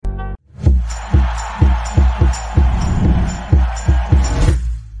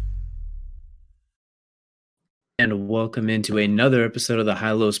And welcome into another episode of the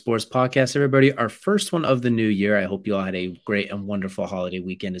High Low Sports Podcast, everybody. Our first one of the new year. I hope you all had a great and wonderful holiday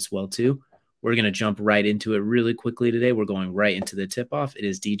weekend as well, too. We're going to jump right into it really quickly today. We're going right into the tip-off. It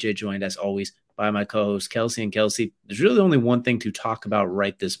is DJ joined, as always, by my co-host, Kelsey. And Kelsey, there's really only one thing to talk about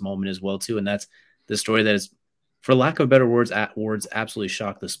right this moment as well, too, and that's the story that is, for lack of better words, absolutely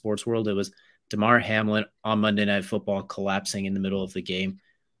shocked the sports world. It was Damar Hamlin on Monday Night Football collapsing in the middle of the game.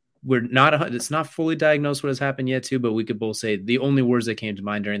 It's not fully diagnosed what has happened yet too, but we could both say the only words that came to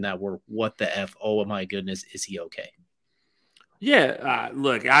mind during that were, what the F? Oh my goodness. Is he okay? Yeah.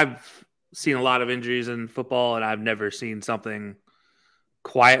 Look, I've seen a lot of injuries in football and I've never seen something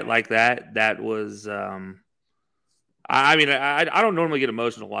quiet like that. That was, I don't normally get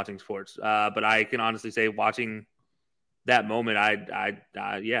emotional watching sports, but I can honestly say watching that moment,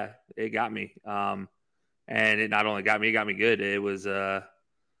 yeah, it got me. And it not only got me, it got me good. It was,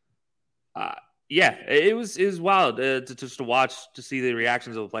 it was wild to watch, to see the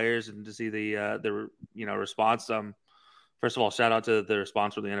reactions of the players and to see the response. First of all, shout out to the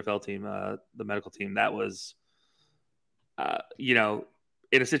response from the NFL team, the medical team. That was, in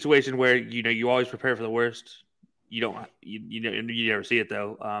a situation where you always prepare for the worst. You never see it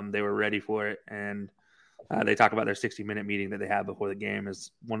though. They were ready for it, and they talk about their 60-minute meeting that they have before the game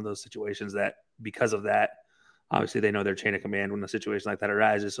as one of those situations that, because of that, obviously they know their chain of command when a situation like that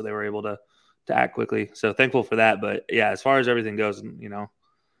arises, so they were able to act quickly. So thankful for that. But yeah, as far as everything goes,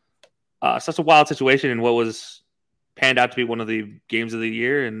 such a wild situation and what was panned out to be one of the games of the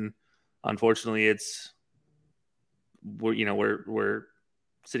year, and unfortunately, we're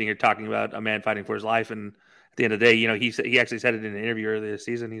sitting here talking about a man fighting for his life, and at the end of the day, he actually said it in an interview earlier this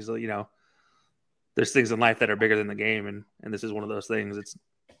season. He's there's things in life that are bigger than the game, and this is one of those things.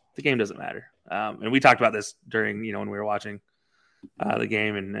 The game doesn't matter. And we talked about this during, when we were watching the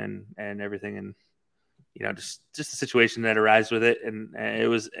game and everything, and, just the situation that arises with it. And it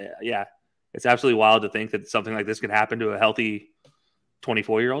was, it's absolutely wild to think that something like this could happen to a healthy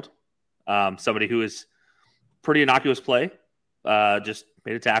 24-year-old, somebody who is pretty innocuous play, just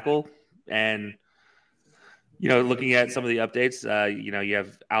made a tackle. And, looking at some of the updates, you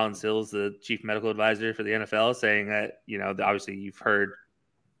have Alan Sills, the chief medical advisor for the NFL, saying that, obviously you've heard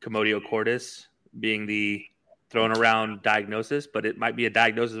Commotio cordis being the thrown around diagnosis, but it might be a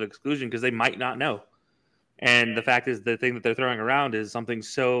diagnosis of exclusion because they might not know. And the fact is, the thing that they're throwing around is something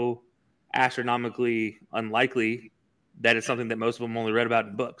so astronomically unlikely that it's something that most of them only read about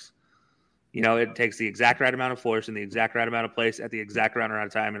in books. It takes the exact right amount of force and the exact right amount of place at the exact right amount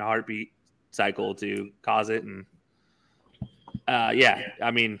of time in a heartbeat cycle to cause it. And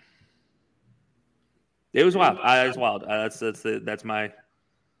it was wild. It was wild. That's my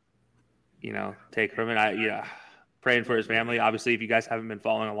take from it. Praying for his family. Obviously, if you guys haven't been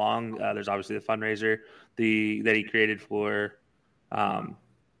following along, there's obviously the fundraiser that he created for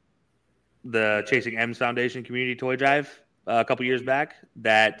the Chasing M's Foundation Community Toy Drive a couple years back.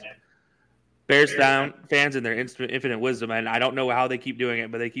 That Bears fans in their infinite wisdom, and I don't know how they keep doing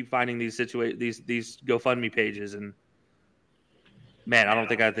it, but they keep finding these GoFundMe pages, and man, I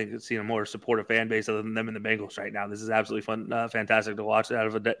think I've seen a more supportive fan base other than them in the Bengals right now. This is absolutely fun, fantastic to watch out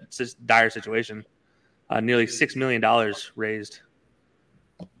of a dire situation. Nearly $6 million raised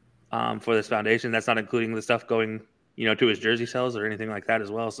for this foundation. That's not including the stuff going, to his jersey sales or anything like that as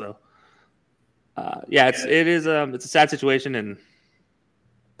well. So, it's a sad situation, and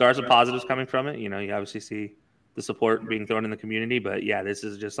there are some positives coming from it. You obviously see the support being thrown in the community, but yeah, this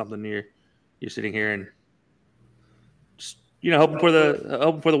is just something you're sitting here and just hoping for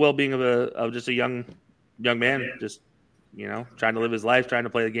the well-being of just a young man, just trying to live his life, trying to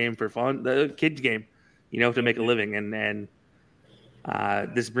play the game for fun, the kids game, to make a living, and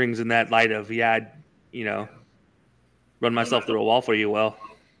this brings in that light of I'd run myself through a wall for you. Well,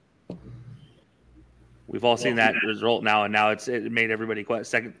 we've all seen that result now, and now it made everybody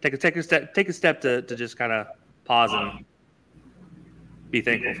take a step to just kind of pause and be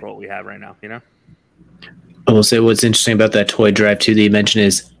thankful for what we have right now. I will say what's interesting about that toy drive too that you mentioned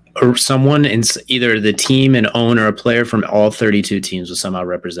is someone in either the team, an owner, a player from all 32 teams was somehow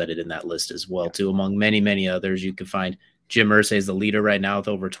represented in that list as well too. Among many, many others, you can find Jim Irsay is the leader right now with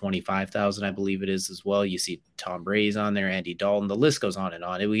over 25,000, I believe it is as well. You see Tom Brady's on there, Andy Dalton. The list goes on and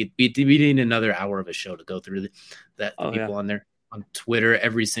on. We need another hour of a show to go through people on there. On Twitter,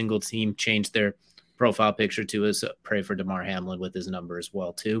 every single team changed their profile picture to us. Pray for Damar Hamlin with his number as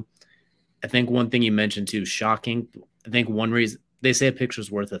well too. I think one thing you mentioned too, shocking. I think one reason they say a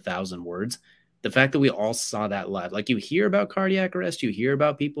picture's worth 1,000 words. The fact that we all saw that live, like you hear about cardiac arrest, you hear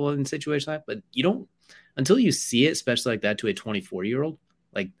about people in situations like that, but you don't until you see it, especially like that to a 24-year-old.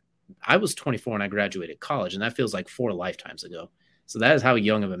 Like I was 24 when I graduated college, and that feels like 4 lifetimes ago. So that is how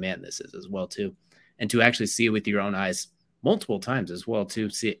young of a man this is as well, too. And to actually see it with your own eyes multiple times as well, too,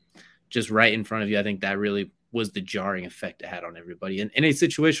 see it just right in front of you, I think that really was the jarring effect it had on everybody. And in a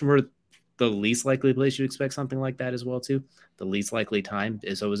situation where the least likely place you expect something like that as well, too, the least likely time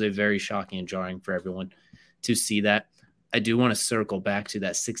is always a very shocking and jarring for everyone to see that. I do want to circle back to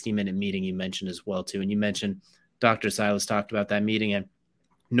that 60-minute meeting you mentioned as well, too. And you mentioned Dr. Silas talked about that meeting, and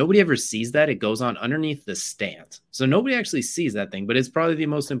nobody ever sees that. It goes on underneath the stands. So nobody actually sees that thing, but it's probably the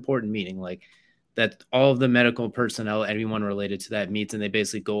most important meeting, like that all of the medical personnel, everyone related to that meets, and they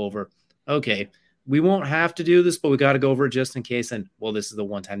basically go over, okay, we won't have to do this, but we got to go over it just in case. And well, this is the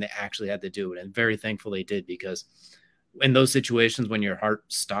one time they actually had to do it. And very thankful they did, because in those situations when your heart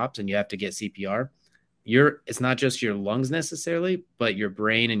stops and you have to get CPR, it's not just your lungs necessarily, but your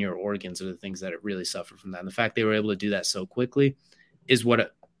brain and your organs are the things that really suffer from that. And the fact they were able to do that so quickly is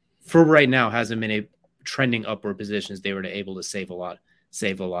what, for right now, hasn't been a trending upward position, as they were able to save a lot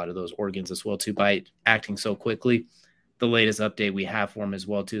of those organs as well, too, by acting so quickly. The latest update we have for him as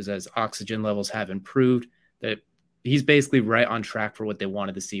well, too, is as oxygen levels have improved, that he's basically right on track for what they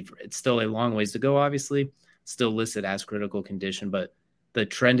wanted to see. It's still a long ways to go, obviously, still listed as critical condition, but the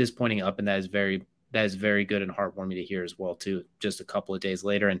trend is pointing up, and that is very good and heartwarming to hear as well, too, just a couple of days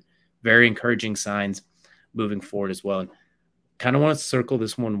later, and very encouraging signs moving forward as well. And kind of want to circle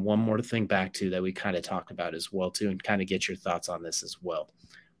this one more thing back to that we kind of talked about as well, too, and kind of get your thoughts on this as well.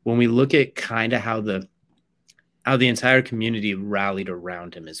 When we look at kind of how the entire community rallied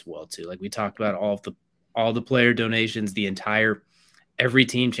around him as well, too, like we talked about all the player donations, every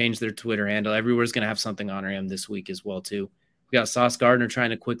team changed their Twitter handle. Everywhere's going to have something honoring him this week as well, too. We got Sauce Gardner trying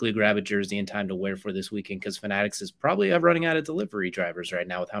to quickly grab a jersey in time to wear for this weekend, because Fanatics is probably running out of delivery drivers right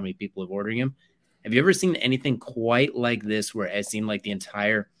now with how many people have ordering him. Have you ever seen anything quite like this, where it seemed like the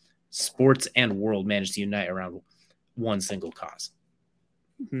entire sports and world managed to unite around one single cause?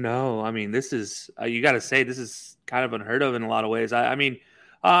 No, I mean, this is you got to say, this is kind of unheard of in a lot of ways. I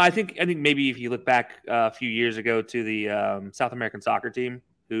think maybe if you look back a few years ago to the South American soccer team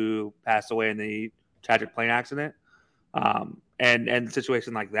who passed away in the tragic plane accident, and a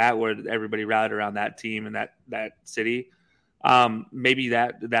situation like that where everybody rallied around that team and that city, maybe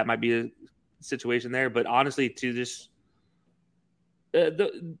that might be a situation there. But honestly, to just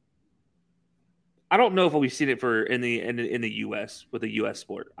I don't know if we've seen it in the U.S. with a U.S.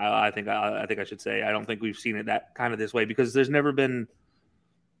 sport. I think I should say I don't think we've seen it that kind of this way, because there's never been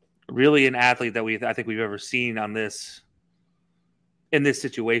really an athlete that I think we've ever seen in this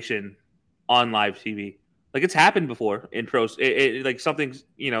situation on live TV. Like, it's happened before in pros. Like something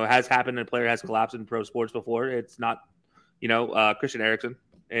has happened, and a player has collapsed in pro sports before. It's not Christian Eriksen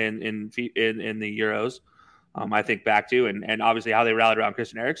in the Euros. I think back to and obviously how they rallied around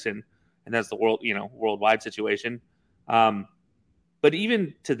Christian Eriksen. And that's the worldwide situation. But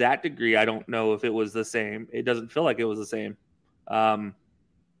even to that degree, I don't know if it was the same. It doesn't feel like it was the same.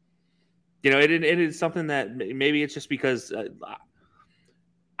 It is something that maybe it's just because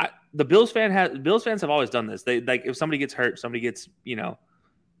the Bills fans have always done this. They, like, if somebody gets hurt, somebody gets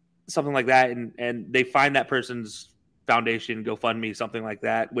something like that, and they find that person's foundation, GoFundMe, something like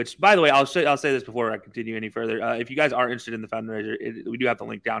that. Which, by the way, I'll say this before I continue any further. If you guys are interested in the fundraiser, we do have the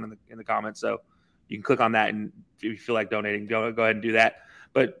link down in the comments, so you can click on that, and if you feel like donating, go ahead and do that.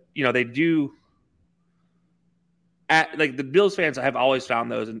 But they do. Like, the Bills fans have always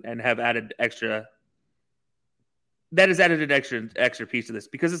found those and have added extra. That has added an extra piece to this,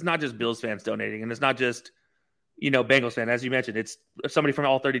 because it's not just Bills fans donating, and it's not just Bengals fan. As you mentioned, it's somebody from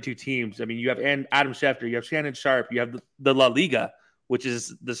all 32 teams. I mean, you have Adam Schefter, you have Shannon Sharp, you have the La Liga, which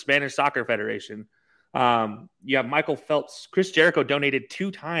is the Spanish Soccer Federation. You have Michael Phelps. Chris Jericho donated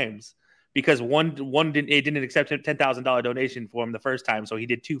 2 times, because one didn't accept a $10,000 donation for him the first time, so he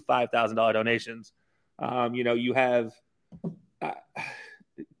did 2 $5,000 donations. You have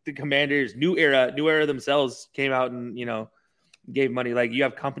the Commanders, New Era themselves came out and gave money. Like, you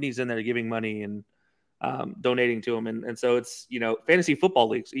have companies in there giving money and donating to them. And so it's, fantasy football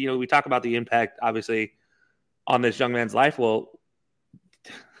leagues, we talk about the impact, obviously, on this young man's life. Well,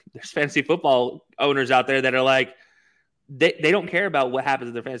 there's fantasy football owners out there that are like, they don't care about what happens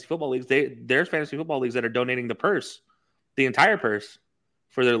in their fantasy football leagues. There's fantasy football leagues that are donating the entire purse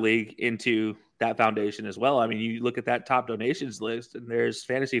for their league into that foundation as well. I mean, you look at that top donations list, and there's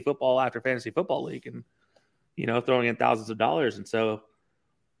fantasy football after fantasy football league, and, throwing in thousands of dollars. And so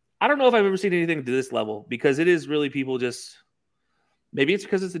I don't know if I've ever seen anything to this level, because it is really people just, maybe it's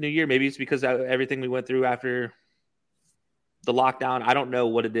because it's the new year. Maybe it's because of everything we went through after the lockdown. I don't know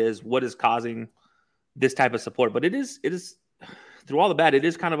what it is, what is causing this type of support, but it is through all the bad, it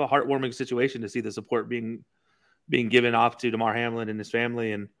is kind of a heartwarming situation to see the support being given off to Damar Hamlin and his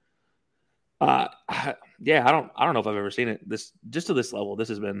family. And yeah, I don't know if I've ever seen it this just to this level. This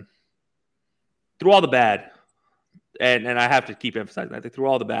has been through all the bad, and I have to keep emphasizing that. I think through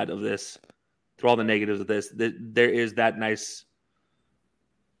all the bad of this, through all the negatives of this, there is that nice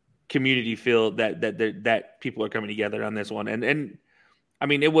community feel that people are coming together on this one. And I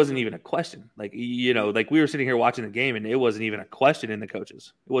mean, it wasn't even a question. Like, you know, like we were sitting here watching the game, and it wasn't even a question in the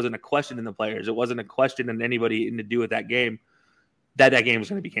coaches. It wasn't a question in the players. It wasn't a question in anybody in to do with that game that game was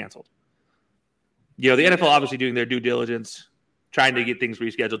going to be canceled. You know, the NFL obviously doing their due diligence, trying to get things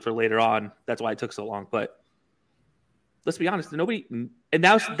rescheduled for later on. That's why it took so long. But let's be honest, nobody, and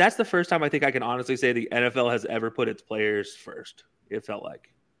that's the first time I think I can honestly say the NFL has ever put its players first. It felt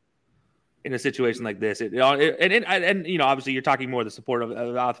like in a situation like this, and you know, obviously you're talking more the support of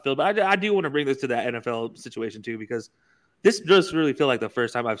off the field, but I do want to bring this to that NFL situation too, because this does really feel like the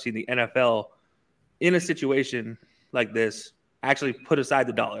first time I've seen the NFL in a situation like this actually put aside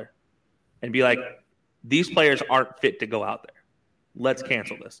the dollar and be like, these players aren't fit to go out there. Let's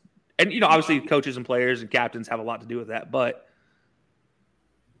cancel this. And, you know, obviously coaches and players and captains have a lot to do with that. But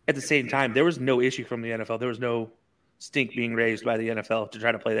at the same time, there was no issue from the NFL. There was no stink being raised by the NFL to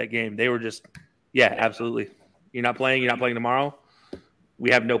try to play that game. They were just, yeah, absolutely. You're not playing tomorrow.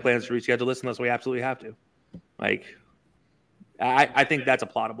 We have no plans to reschedule this unless we absolutely have to. Like, I think that's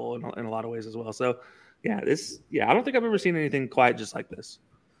applaudable in a lot of ways as well. So, I don't think I've ever seen anything quite just like this.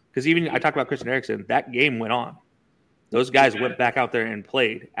 Because even I talk about Christian Eriksen, that game went on. Those guys went back out there and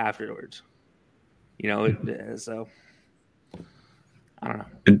played afterwards. You know, so I don't know.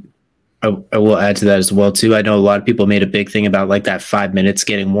 And I will add to that as well too. I know a lot of people made a big thing about like that 5 minutes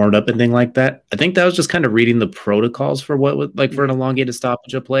getting warmed up and thing like that. I think that was just kind of reading the protocols for what would like for an elongated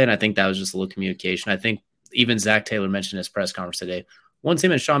stoppage of play, and I think that was just a little communication. I think even Zach Taylor mentioned in his press conference today. Once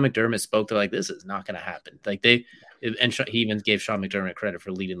him and Sean McDermott spoke, they're like, "This is not going to happen." Like he even gave Sean McDermott credit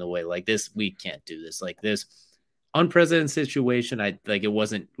for leading the way. Like this, we can't do this. Like this unprecedented situation. It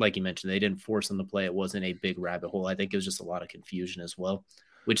wasn't like you mentioned. They didn't force them to play. It wasn't a big rabbit hole. I think it was just a lot of confusion as well.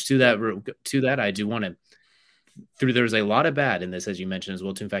 Which to that, I do want to. There's a lot of bad in this, as you mentioned as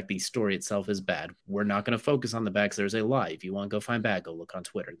well. Too. In fact, the story itself is bad. We're not going to focus on the bad because there's a lie. If you want to go find bad, go look on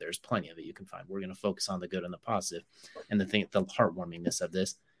Twitter. There's plenty of it you can find. We're going to focus on the good and the positive, and the heartwarmingness of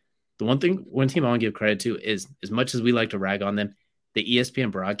this. The one team I want to give credit to is, as much as we like to rag on them, the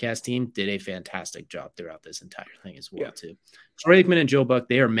ESPN broadcast team did a fantastic job throughout this entire thing as well too. Troy Aikman and Joe Buck,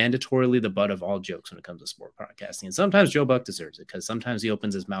 they are mandatorily the butt of all jokes when it comes to sport broadcasting, and sometimes Joe Buck deserves it because sometimes he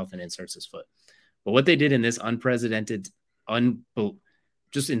opens his mouth and inserts his foot. But what they did in this unprecedented,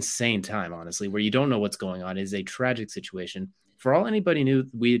 just insane time, honestly, where you don't know what's going on, is a tragic situation. For all anybody knew,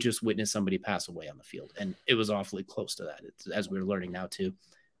 we had just witnessed somebody pass away on the field, and it was awfully close to that, as we're learning now too.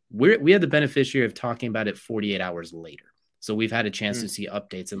 We had the beneficiary of talking about it 48 hours later. So we've had a chance to see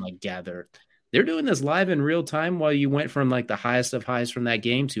updates and like gather. They're doing this live in real time while you went from like the highest of highs from that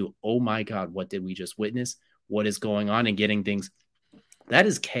game to, oh my God, what did we just witness? What is going on? And getting things. That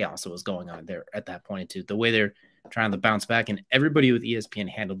is chaos that was going on there at that point too. The way they're trying to bounce back, and everybody with ESPN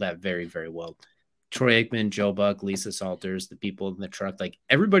handled that very, very well. Troy Aikman, Joe Buck, Lisa Salters, the people in the truck, like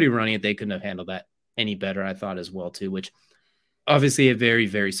everybody running it, they couldn't have handled that any better, I thought as well too, which obviously a very,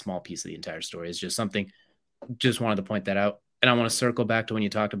 very small piece of the entire story is just something. Just wanted to point that out. And I want to circle back to when you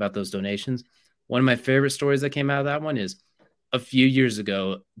talked about those donations. One of my favorite stories that came out of that one is a few years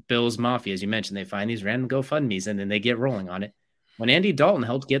ago, Bills Mafia, as you mentioned, they find these random GoFundMes and then they get rolling on it. When Andy Dalton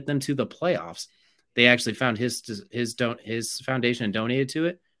helped get them to the playoffs, they actually found his foundation and donated to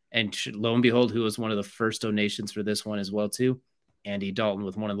it. And lo and behold, who was one of the first donations for this one as well too? Andy Dalton,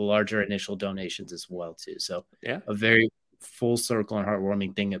 with one of the larger initial donations as well too. So a very full circle and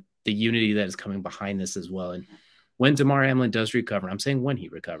heartwarming thing of the unity that is coming behind this as well. And when Damar Hamlin does recover, I'm saying when he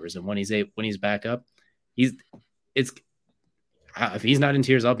recovers and when he's back up, if he's not in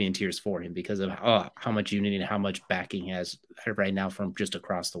tears, I'll be in tears for him because of how much unity and how much backing he has right now from just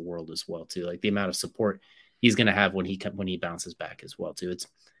across the world as well too. Like the amount of support he's going to have when he bounces back as well too. It's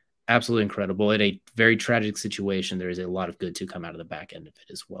absolutely incredible. In a very tragic situation, there is a lot of good to come out of the back end of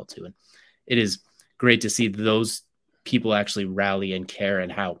it as well too. And it is great to see those people actually rally and care,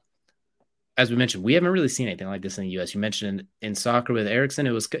 and how, as we mentioned, we haven't really seen anything like this in the U.S. You mentioned in soccer with Eriksen,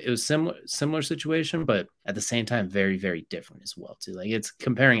 it was similar situation, but at the same time, very, very different as well too. Like it's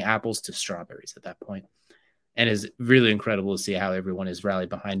comparing apples to strawberries at that point, and it's really incredible to see how everyone is rallied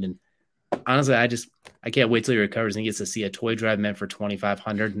behind. And honestly, I can't wait till he recovers and he gets to see a toy drive meant for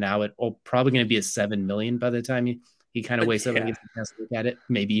 $2,500. Now it's probably going to be at $7 million by the time He kind of wakes up and gets a chance to look at it,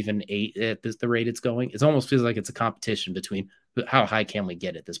 maybe even 8 at the rate it's going. It almost feels like it's a competition between how high can we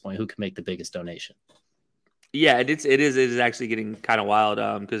get at this point, who can make the biggest donation. Yeah, it is actually getting kind of wild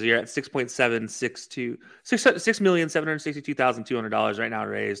because you're at $6,762,200 right now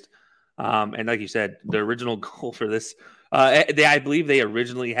raised. And like you said, the original goal for this, I believe they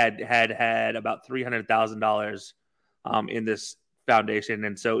originally had about $300,000 in this foundation.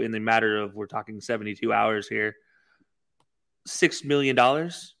 And so in the matter of, we're talking 72 hours here, $6 million,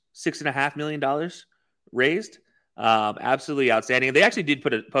 $6.5 million raised. Absolutely outstanding. They actually did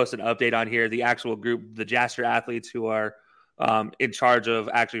post an update on here. The actual group, the Jasper athletes who are in charge of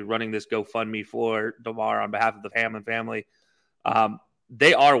actually running this GoFundMe for Damar on behalf of the Hamlin family.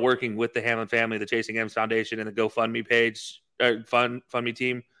 They are working with the Hamlin family, the Chasing M's Foundation, and the GoFundMe page, GoFundMe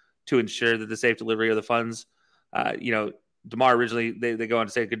team to ensure that the safe delivery of the funds. Damar originally, they go on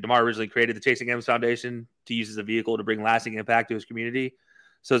to say, Damar originally created the Chasing M's Foundation to use as a vehicle to bring lasting impact to his community.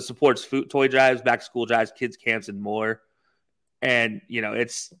 So it supports food, toy drives, back to school drives, kids camps, and more. And,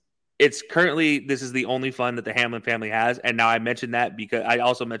 it's currently, this is the only fund that the Hamlin family has. And now I mentioned that because I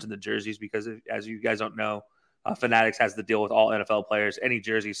also mentioned the jerseys because, as you guys don't know, Fanatics has the deal with all NFL players. Any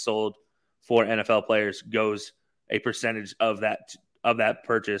jersey sold for NFL players goes, a percentage of that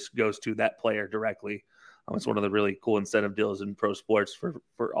purchase goes to that player directly. It's one of the really cool incentive deals in pro sports for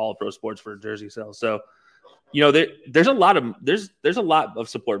all pro sports for jersey sales. So, there's a lot of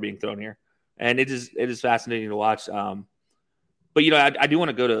support being thrown here, and it is fascinating to watch. But I do want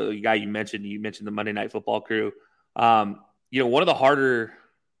to go to a guy you mentioned. You mentioned the Monday Night Football crew. One of the harder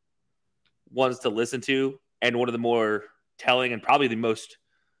ones to listen to, and one of the more telling, and probably the most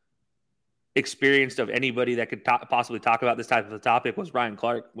experienced of anybody that could possibly talk about this type of a topic, was Ryan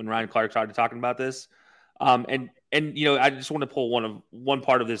Clark. When Ryan Clark started talking about this, I just want to pull one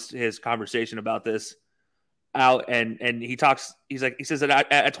part of his conversation about this out, and he says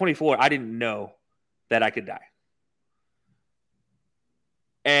that at 24 I didn't know that I could die,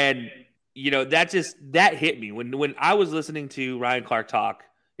 and that hit me when I was listening to Ryan Clark talk.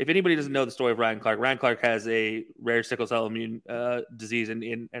 If anybody doesn't know the story of Ryan Clark has a rare sickle cell immune disease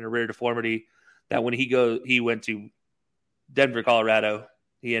and a rare deformity that when he went to Denver, Colorado,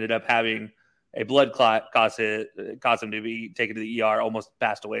 he ended up having a blood clot caused him to be taken to the ER, almost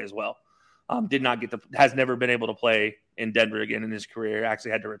passed away as well. Has never been able to play in Denver again in his career.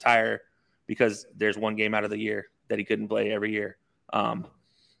 Actually had to retire because there's one game out of the year that he couldn't play every year.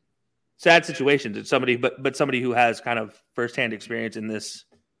 Sad situations. It's somebody who has kind of firsthand experience in this,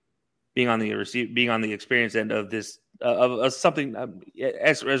 being on the experience end of this, of something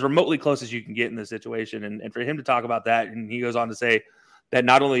as remotely close as you can get in this situation. And for him to talk about that, and he goes on to say that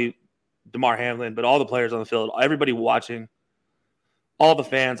not only Damar Hamlin, but all the players on the field, everybody watching, all the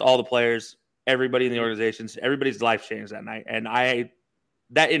fans, all the players, everybody in the organizations, everybody's life changed that night. And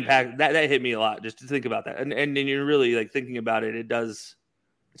that impact, that hit me a lot just to think about that. And you're really like thinking about it. It's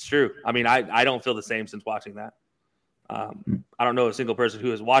true. I mean, I don't feel the same since watching that. I don't know a single person who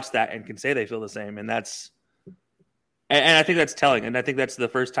has watched that and can say they feel the same. And I think that's telling. And I think that's the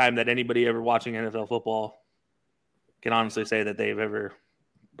first time that anybody ever watching NFL football can honestly say that they've ever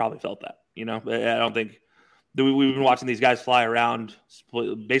probably felt that. I don't think we've been watching these guys fly around,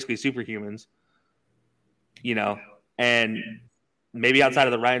 basically superhumans, and maybe outside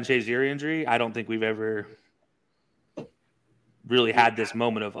of the Ryan Shazier injury, I don't think we've ever really had this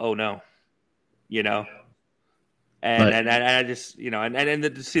moment of, oh no, and I just, and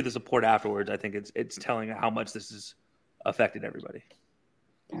to see the support afterwards, I think it's telling how much this has affected everybody.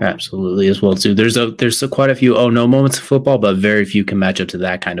 Absolutely, as well too. There's quite a few oh no moments of football, but very few can match up to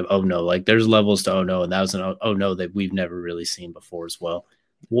that kind of oh no. Like there's levels to oh no, and that was an oh no that we've never really seen before as well.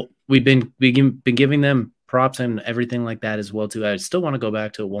 We've been giving them props and everything like that as well too. I still want to go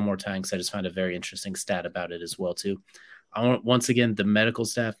back to it one more time because I just found a very interesting stat about it as well too. I want, once again, the medical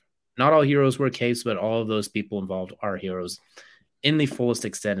staff. Not all heroes were capes, but all of those people involved are heroes in the fullest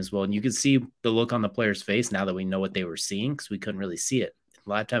extent as well. And you can see the look on the player's face now that we know what they were seeing, because we couldn't really see it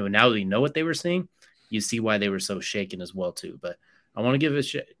live time. But now that we know what they were seeing, you see why they were so shaken as well too. But I want to give a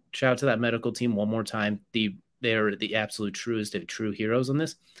shout out to that medical team one more time. They're the absolute truest of true heroes on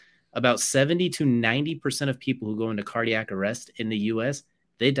this. About 70 to 90% of people who go into cardiac arrest in the U.S.,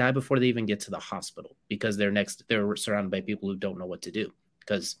 they die before they even get to the hospital because they're surrounded by people who don't know what to do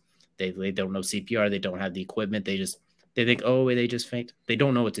because they don't know CPR. They don't have the equipment. They think, oh, they just faint. They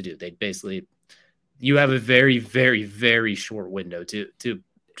don't know what to do. You have a very, very, very short window to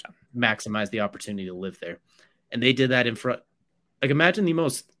maximize the opportunity to live there. And they did that in front. Like imagine the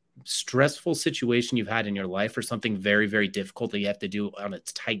most stressful situation you've had in your life or something very, very difficult that you have to do on a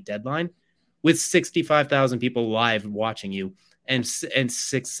tight deadline. with 65,000 people live watching you and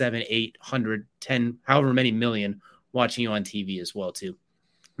 6, 7, 800, 10, however many million watching you on TV as well too.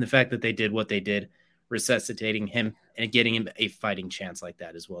 And the fact that they did what they did, resuscitating him and getting him a fighting chance like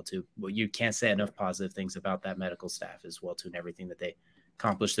that as well too. Well, you can't say enough positive things about that medical staff as well too, and everything that they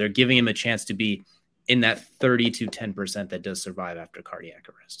accomplished. They're giving him a chance to be in that 30 to 10% that does survive after cardiac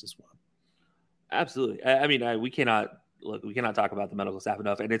arrest as well. Absolutely. I mean, we cannot talk about the medical staff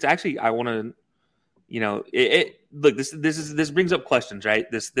enough. And it's actually, I want to, look, this brings up questions, right?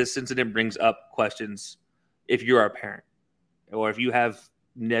 This incident brings up questions. If you're a parent, or if you have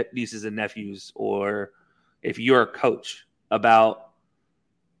nieces and nephews, or if you're a coach, about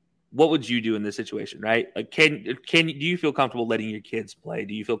what would you do in this situation, right? Like, do you feel comfortable letting your kids play?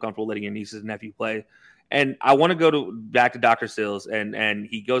 Do you feel comfortable letting your nieces and nephew play? And I want to go back to Dr. Sills, and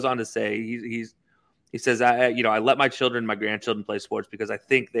he goes on to say he says, I let my children, my grandchildren play sports because I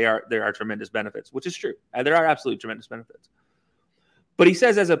think there are tremendous benefits, which is true. And there are absolutely tremendous benefits. But he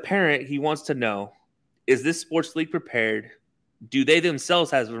says, as a parent, he wants to know, is this sports league prepared? Do they themselves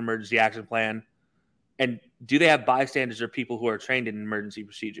have an emergency action plan? And do they have bystanders or people who are trained in emergency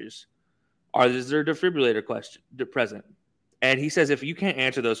procedures? Is there a defibrillator present? And he says, if you can't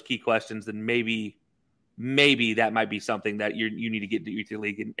answer those key questions, then maybe that might be something that you need to get to your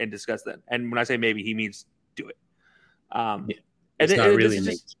league and discuss that. And when I say maybe, he means do it. It's not really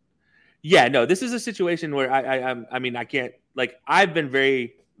this is a situation where I can't, like, I've been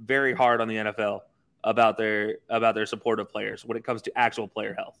very, very hard on the NFL about their support of players when it comes to actual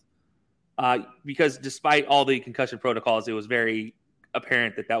player health. Because despite all the concussion protocols, it was very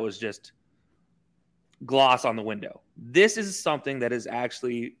apparent that was just gloss on the window. This is something that is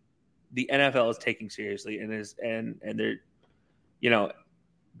actually the NFL is taking seriously, and they're,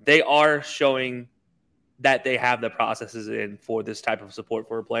 they are showing that they have the processes in for this type of support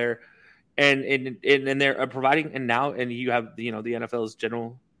for a player, and they're providing. And now, and you have the NFL's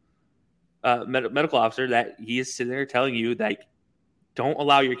general medical officer that he is sitting there telling you that don't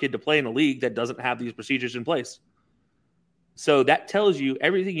allow your kid to play in a league that doesn't have these procedures in place. So that tells you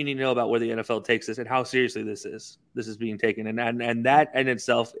everything you need to know about where the NFL takes this and how seriously this is being taken. And that in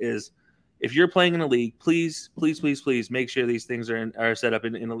itself is, if you're playing in a league, please make sure these things are set up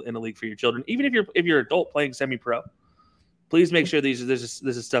in a league for your children. Even if you're adult playing semi-pro, please make sure this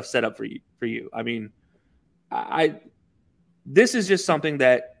is stuff set up for you. I mean, this is just something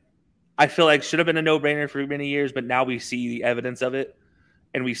that I feel like should have been a no-brainer for many years, but now we see the evidence of it,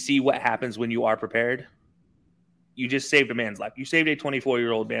 and we see what happens when you are prepared. You just saved a man's life. You saved a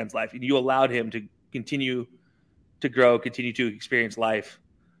 24-year-old man's life, and you allowed him to continue to grow, continue to experience life,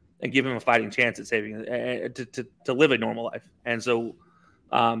 and give him a fighting chance at saving to live a normal life. And so,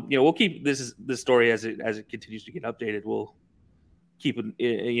 we'll keep this story as it continues to get updated. We'll keep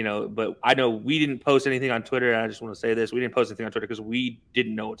it, but I know we didn't post anything on Twitter, and I just want to say this: we didn't post anything on Twitter because we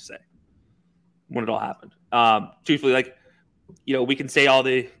didn't know what to say when it all happened. Truthfully, we can say all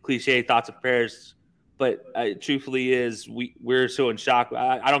the cliche thoughts and prayers, but truthfully we're so in shock.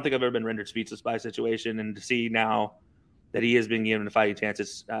 I don't think I've ever been rendered speechless by a situation, and to see now that he has been given a fighting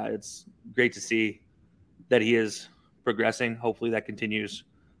chance, it's great to see that he is progressing. Hopefully that continues,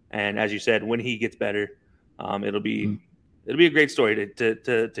 and as you said, when he gets better, it'll be a great story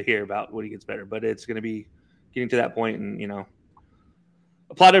to hear about when he gets better. But it's going to be getting to that point, and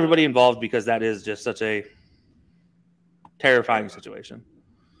applaud everybody involved, because that is just such a terrifying situation.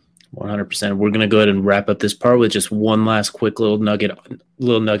 100%. We're going to go ahead and wrap up this part with just one last quick little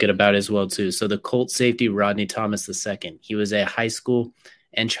nugget about it as well too. So the Colts safety Rodney Thomas II, he was a high school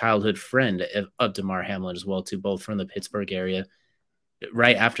and childhood friend of Damar Hamlin as well too, both from the Pittsburgh area.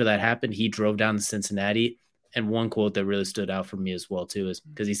 Right after that happened, he drove down to Cincinnati, and one quote that really stood out for me as well too is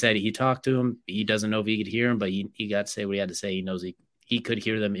because he said he talked to him. He doesn't know if he could hear him, but he got to say what he had to say. He knows he could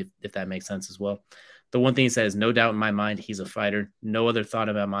hear them if that makes sense as well. The one thing he says, no doubt in my mind, he's a fighter. No other thought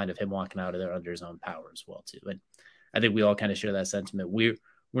in my mind of him walking out of there under his own power as well too. And I think we all kind of share that sentiment. We're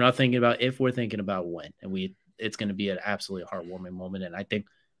not thinking about if, we're thinking about when, and it's going to be an absolutely heartwarming moment. And I think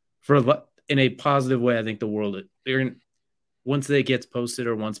in a positive way, I think the world, once it gets posted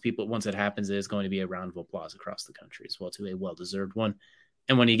or once it happens, it is going to be a round of applause across the country as well too, a well-deserved one.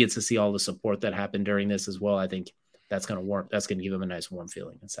 And when he gets to see all the support that happened during this as well, I think that's going to give him a nice warm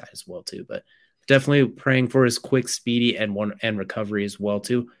feeling inside as well too. But definitely praying for his quick, speedy, and recovery as well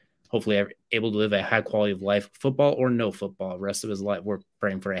too. Hopefully able to live a high quality of life, football or no football, rest of his life. We're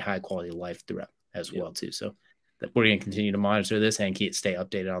praying for a high quality life throughout as well too. So we're going to continue to monitor this and stay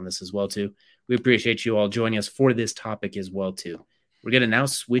updated on this as well too. We appreciate you all joining us for this topic as well too. we're going to now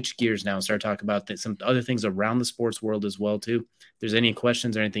switch gears now and start talking about some other things around the sports world as well, too. If there's any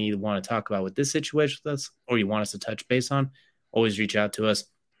questions or anything you want to talk about with this situation with us, or you want us to touch base on, always reach out to us.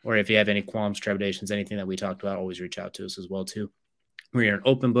 Or if you have any qualms, trepidations, anything that we talked about, always reach out to us as well, too. We're an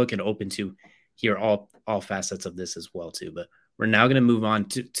open book and open to hear all facets of this as well, too. But we're now going to move on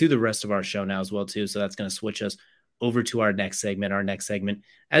to the rest of our show now as well, too. So that's going to switch us over to our next segment. Our next segment,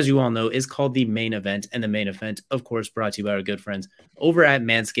 as you all know, is called The Main Event. And the main event, of course, brought to you by our good friends over at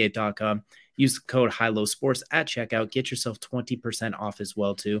manscaped.com. Use the code HILOSPORTS at checkout. Get yourself 20% off as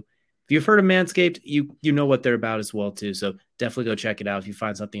well, too. If you've heard of Manscaped, you know what they're about as well, too. So definitely go check it out. If you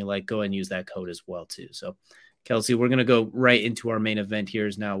find something you like, go ahead and use that code as well, too. So, Kelsey, we're going to go right into our main event here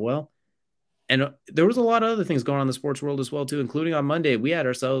is now. Well, and there was a lot of other things going on in the sports world as well, too, including on Monday, we had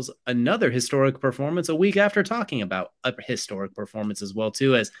ourselves another historic performance a week after talking about a historic performance as well,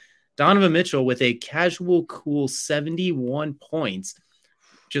 too, as Donovan Mitchell with a casual, cool 71 points,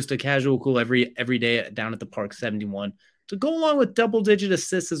 just a casual, cool every day down at the park, 71, to go along with double-digit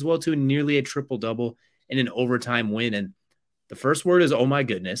assists as well, too, nearly a triple-double in an overtime win. And the first word is, oh, my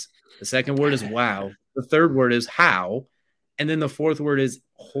goodness. The second word is, wow. The third word is, how. And then the fourth word is,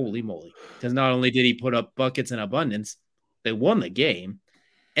 holy moly. Because not only did he put up buckets in abundance, they won the game.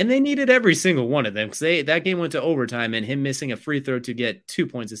 And they needed every single one of them because that game went to overtime and him missing a free throw to get 2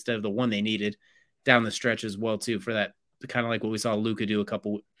 points instead of the one they needed down the stretch as well, too, for that kind of like what we saw Luka do a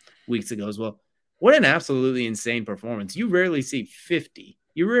couple weeks ago as well. What an absolutely insane performance. You rarely see 50.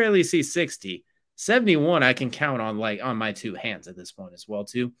 You rarely see 60. 71 I can count on my two hands at this point as well,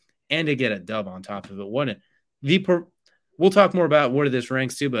 too. And to get a dub on top of it. We'll talk more about where this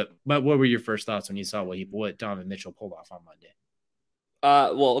ranks too, but what were your first thoughts when you saw what Donovan Mitchell pulled off on Monday?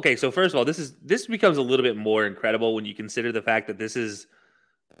 Well, okay. So first of all, this becomes a little bit more incredible when you consider the fact that this is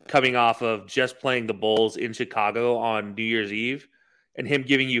coming off of just playing the Bulls in Chicago on New Year's Eve and him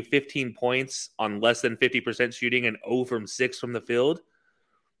giving you 15 points on less than 50% shooting and 0 from 6 from the field.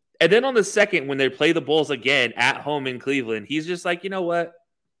 And then on the second, when they play the Bulls again at home in Cleveland, he's just like, you know what?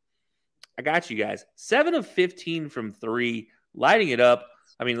 I got you guys. 7 of 15 from 3, lighting it up.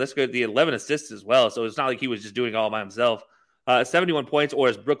 I mean, let's go to the 11 assists as well. So it's not like he was just doing it all by himself. 71 points, or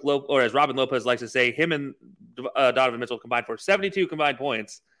as Robin Lopez likes to say, him and Donovan Mitchell combined for 72 combined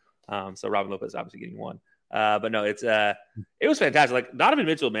points. So Robin Lopez obviously getting one. But no, it was fantastic. Like Donovan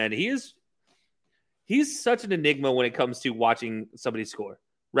Mitchell, man, he's such an enigma when it comes to watching somebody score,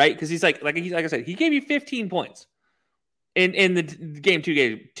 right? Because he's like I said, he gave you 15 points in the game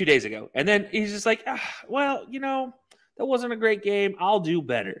 2 days ago, and then he's just like, well, that wasn't a great game. I'll do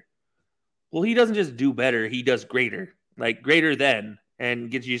better. Well, he doesn't just do better; he does greater, like greater than, and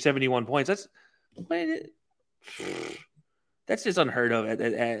gets you 71 points. That's just unheard of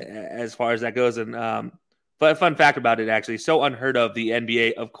as far as that goes. And but a fun fact about it, actually, so unheard of, the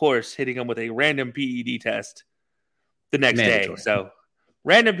NBA, of course, hitting him with a random PED test the next day. So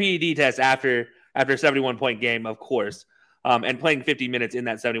random PED test after a 71-point game, of course, and playing 50 minutes in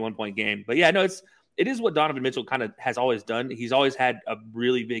that 71-point game. But yeah, no, it is what Donovan Mitchell kind of has always done. He's always had a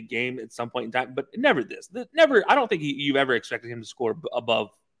really big game at some point in time, but never this. Never. I don't think you've ever expected him to score above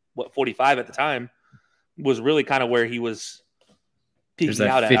 45 at the time. Was really kind of where he was. There's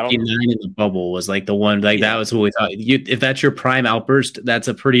that 59 in the bubble was like the one, like that was what we thought. If that's your prime outburst, that's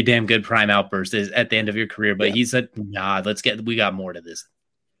a pretty damn good prime outburst is at the end of your career. But he said, nah, we got more to this.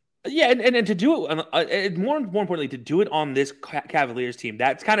 Yeah, and to do it, more importantly, to do it on this Cavaliers team,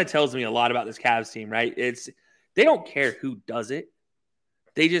 that kind of tells me a lot about this Cavs team, right? They don't care who does it.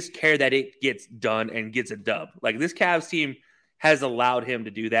 They just care that it gets done and gets a dub. Like this Cavs team has allowed him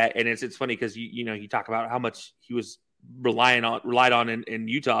to do that. And it's funny because you talk about how much he was relied on in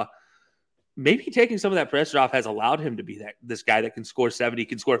Utah. Maybe taking some of that pressure off has allowed him to be this guy that can score 70,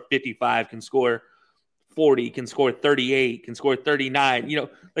 can score 55, can score 40, can score 38, can score 39.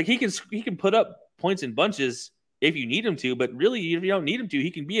 Like he can put up points in bunches if you need him to, but really if you don't need him to,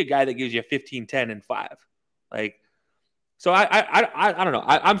 he can be a guy that gives you 15, 10, and 5. Like, so I don't know.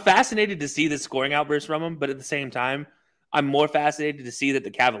 I'm fascinated to see this scoring outburst from him, but at the same time, I'm more fascinated to see that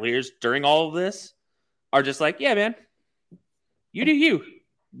the Cavaliers during all of this are just like, yeah, man, you do you.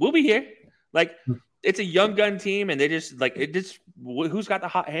 We'll be here. Like, it's a young gun team, and they just who's got the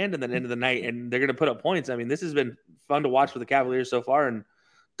hot hand in the end of the night, and they're going to put up points. I mean, this has been fun to watch for the Cavaliers so far, and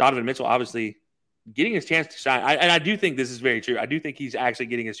Donovan Mitchell obviously getting his chance to shine. I do think this is very true. I do think he's actually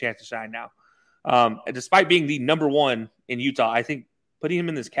getting his chance to shine now. And despite being the number one in Utah, I think putting him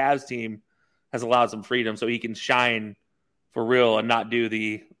in this Cavs team has allowed some freedom so he can shine for real and not do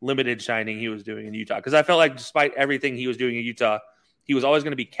the limited shining he was doing in Utah. Because I felt like despite everything he was doing in Utah, he was always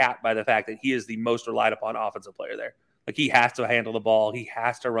going to be capped by the fact that he is the most relied upon offensive player there. Like, he has to handle the ball. He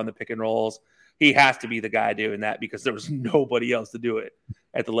has to run the pick and rolls. He has to be the guy doing that because there was nobody else to do it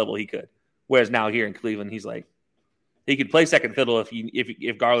at the level he could. Whereas now here in Cleveland, he's like, he could play second fiddle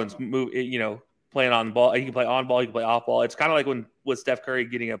if Garland's playing on the ball. He can play on ball. He can play off ball. It's kind of like when with Steph Curry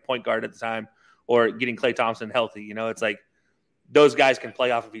getting a point guard at the time or getting Klay Thompson healthy. It's like those guys can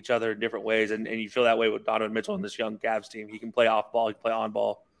play off of each other in different ways, and you feel that way with Donovan Mitchell and this young Cavs team. He can play off ball. He can play on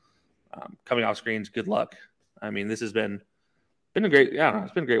ball. Coming off screens, good luck. I mean, this has been a great. I don't know.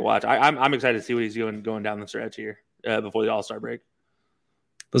 It's been a great watch. I'm excited to see what he's doing going down the stretch here before the All-Star break.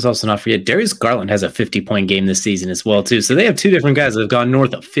 Let's also not forget Darius Garland has a 50-point game this season as well too. So they have two different guys that have gone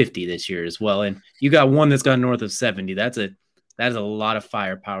north of 50 this year as well, and you got one that's gone north of 70. That is a lot of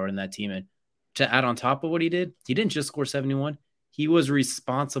firepower in that team. And to add on top of what he didn't just score 71. He was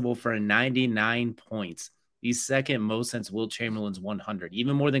responsible for 99 points. He's second most since Wilt Chamberlain's 100,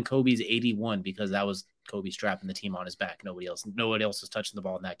 even more than Kobe's 81 because that was Kobe strapping the team on his back. Nobody else was touching the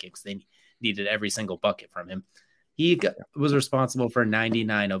ball in that game because they needed every single bucket from him. He was responsible for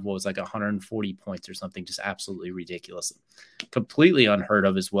 99 of what was like 140 points or something, just absolutely ridiculous. Completely unheard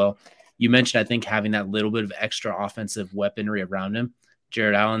of as well. You mentioned, I think, having that little bit of extra offensive weaponry around him.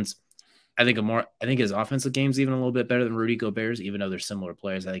 Jared Allen's, I think his offensive game's even a little bit better than Rudy Gobert's, even though they're similar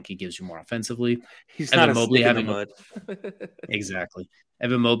players. I think he gives you more offensively. He's Evan not Mobley having mud. Exactly.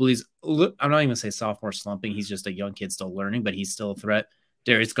 Evan Mobley's, I'm not even going to say sophomore slumping. He's just a young kid still learning, but he's still a threat.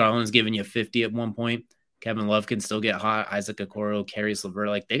 Darius Garland's giving you 50 at one point. Kevin Love can still get hot. Isaac Okoro, Caris LeVert.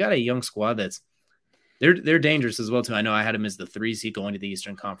 Like, they got a young squad that's they're dangerous as well too. I know I had him as the 3 seed going to the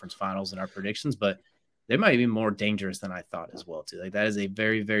Eastern Conference Finals in our predictions, but they might be more dangerous than I thought as well too. Like, that is a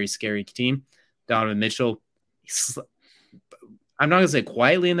very, very scary team. Donovan Mitchell, I'm not going to say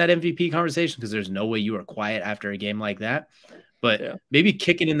quietly in that MVP conversation because there's no way you are quiet after a game like that, but maybe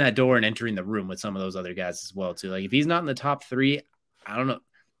kicking in that door and entering the room with some of those other guys as well too. Like, if he's not in the top 3, I don't know.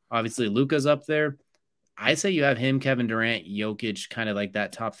 Obviously Luka's up there. I say you have him, Kevin Durant, Jokic, kind of like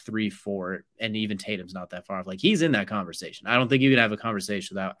that top 3, 4, and even Tatum's not that far off. Like, he's in that conversation. I don't think you can have a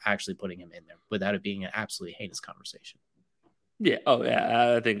conversation without actually putting him in there, without it being an absolutely heinous conversation. Yeah. Oh,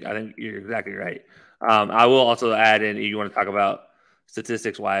 yeah. I think you're exactly right. I will also add in, if you want to talk about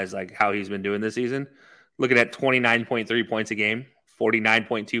statistics wise, like how he's been doing this season, looking at 29.3 points a game,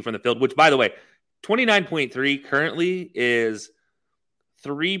 49.2 from the field, which, by the way, 29.3 currently is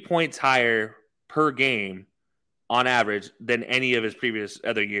 3 points higher per game on average than any of his previous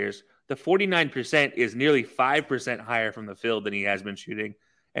other years. The 49% is nearly 5% higher from the field than he has been shooting.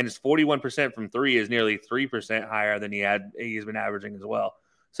 And his 41% from 3 is nearly 3% higher than he's been averaging as well.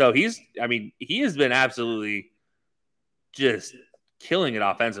 So he has been absolutely just killing it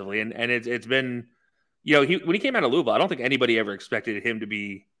offensively. And it's been, when he came out of Louisville, I don't think anybody ever expected him to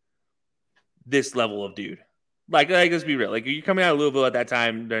be this level of dude. Like, let's be real. Like, you're coming out of Louisville at that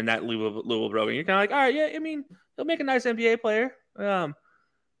time during that Louisville program. You're kind of like, all right, yeah, I mean, he'll make a nice NBA player.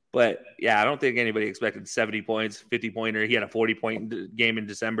 But, yeah, I don't think anybody expected 70 points, 50-pointer. He had a 40-point game in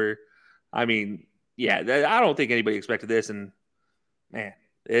December. I mean, yeah, I don't think anybody expected this. And, man,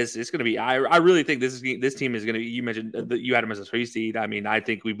 it's going to be – I really think this team is going to – you mentioned that you had him as a 3 seed. I mean, I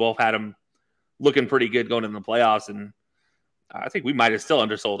think we both had him looking pretty good going into the playoffs, and I think we might have still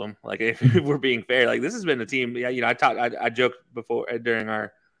undersold them. Like, if we're being fair, like, this has been a team. Yeah, I joked before during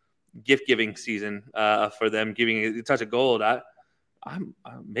our gift giving season for them giving a touch of gold. I'm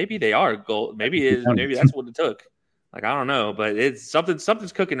maybe they are gold. Maybe that's what it took. Like, I don't know, but it's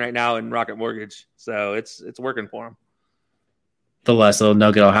something's cooking right now in Rocket Mortgage, so it's working for them. The last little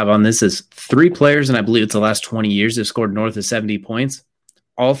nugget I'll have on this is 3 players, and I believe it's the last 20 years, have scored north of 70 points.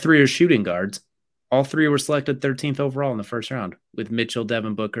 All 3 are shooting guards. All 3 were selected 13th overall in the first round with Mitchell,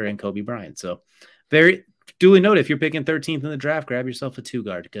 Devin Booker, and Kobe Bryant. So very duly noted, if you're picking 13th in the draft, grab yourself a 2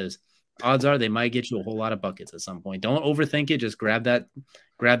 guard because odds are they might get you a whole lot of buckets at some point. Don't overthink it. Just grab that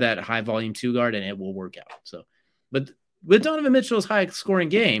high volume 2 guard and it will work out. So, but with Donovan Mitchell's high scoring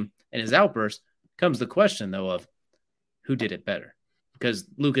game and his outburst comes the question though of who did it better? Because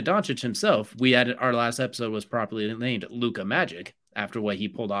Luka Doncic himself, we had our last episode was properly named Luka Magic after what he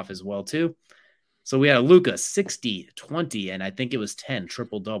pulled off as well too. So we had a Luka 60, 20, and I think it was 10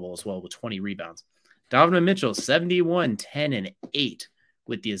 triple-double as well with 20 rebounds. Donovan Mitchell 71, 10, and 8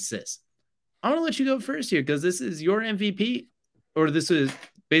 with the assists. I want to let you go first here because this is your MVP, or this is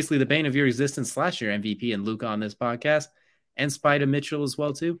basically the bane of your existence / your MVP and Luka on this podcast, and Spida Mitchell as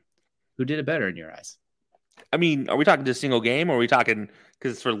well too. Who did it better in your eyes? I mean, are we talking just single game, or are we talking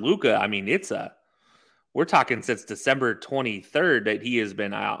because for Luka? I mean, we're talking since December 23rd that he has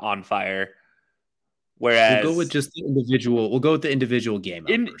been on fire. Whereas we'll go with just the individual. We'll go with the individual game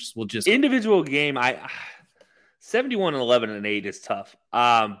first. We'll just individual game. 71 and 11 and 8 is tough.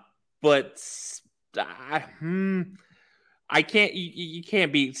 But I can't. You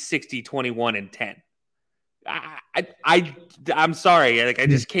can't beat 60, 21 and 10. I'm sorry. Like I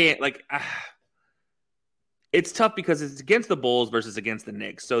just can't. Like it's tough because it's against the Bulls versus against the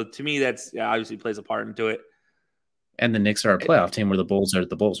Knicks. So to me, that's obviously plays a part into it. And the Knicks are a playoff team where the Bulls are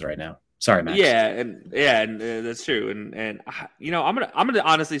the Bulls right now. Sorry, Max. Yeah, and that's true. And I'm gonna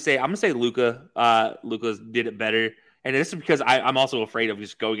honestly say I'm gonna say Luka. Luka did it better, and this is because I'm also afraid of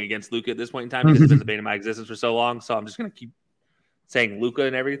just going against Luka at this point in time because he's been debating my existence for so long. So I'm just gonna keep saying Luka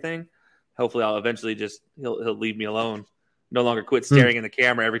and everything. Hopefully, I'll eventually he'll leave me alone. No longer quit staring in the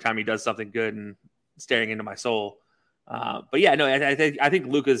camera every time he does something good and staring into my soul. But yeah, no, I think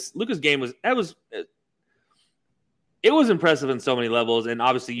Luka's game was it was impressive in so many levels. And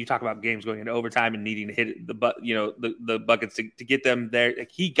obviously, you talk about games going into overtime and needing to hit the buckets to get them there.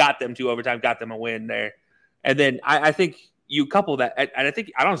 Like, he got them to overtime, got them a win there. And then I think you couple that, and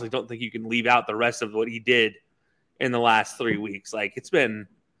I honestly don't think you can leave out the rest of what he did in the last 3 weeks. Like, it's been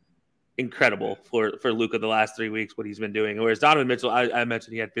incredible for Luka the last 3 weeks, what he's been doing. Whereas Donovan Mitchell, I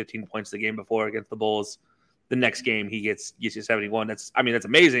mentioned he had 15 points the game before against the Bulls. The next game he gets you 71. That's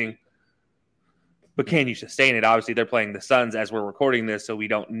amazing. But can you sustain it? Obviously, they're playing the Suns as we're recording this, so we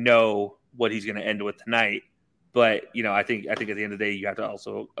don't know what he's going to end with tonight. But I think at the end of the day, you have to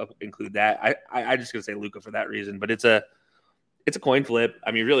also include that. I just going to say Luka for that reason. But it's a coin flip.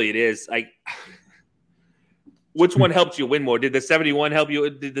 I mean, really, it is. Like, which one helped you win more? Did the 71 help you?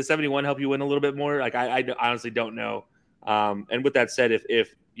 Did the 71 help you win a little bit more? Like, I honestly don't know. And with that said,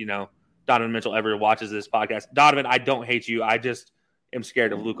 if Donovan Mitchell ever watches this podcast, Donovan, I don't hate you. I just am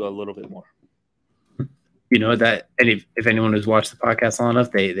scared of Luka a little bit more. You know that, and if anyone has watched the podcast long enough,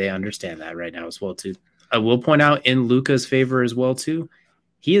 they understand that right now as well too. I will point out in Luka's favor as well too,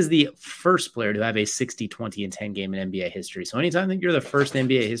 he is the first player to have a 60, 20, and 10 game in NBA history. So anytime that you're the first in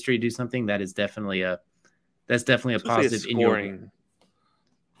NBA history to do something, that is definitely a positive in scoring.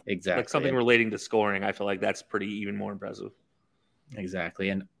 Exactly. Like something relating to scoring, I feel like that's pretty even more impressive. Exactly.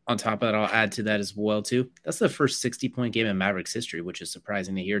 And on top of that, I'll add to that as well, too. That's the first 60-point game in Mavericks history, which is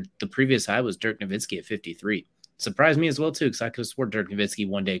surprising to hear. The previous high was Dirk Nowitzki at 53. Surprised me as well, too, because I could have sworn Dirk Nowitzki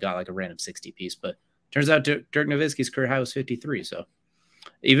one day got like a random 60-piece. But turns out Dirk Nowitzki's career high was 53. So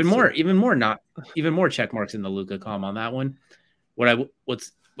even more check marks in the Luka column on that one. What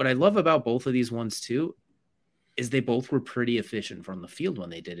I love about both of these ones, too, is they both were pretty efficient from the field when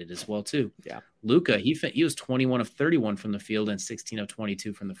they did it as well, too. Yeah. Luka, he was 21 of 31 from the field and 16 of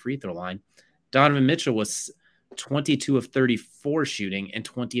 22 from the free throw line. Donovan Mitchell was 22 of 34 shooting and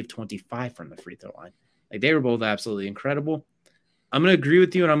 20 of 25 from the free throw line. Like, they were both absolutely incredible. I'm going to agree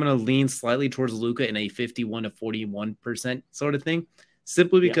with you, and I'm going to lean slightly towards Luka in a 51 to 41% sort of thing,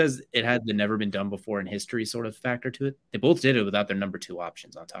 simply because it had the never been done before in history sort of factor to it. They both did it without their number two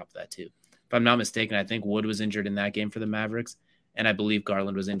options on top of that, too. If I'm not mistaken, I think Wood was injured in that game for the Mavericks, and I believe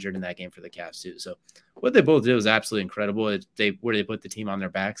Garland was injured in that game for the Cavs too. So what they both did was absolutely incredible. Where they put the team on their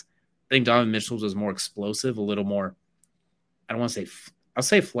backs. I think Donovan Mitchell's was more explosive, a little more, I don't want to say, I'll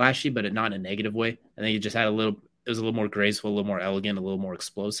say flashy, but not in a negative way. I think it just had it was a little more graceful, a little more elegant, a little more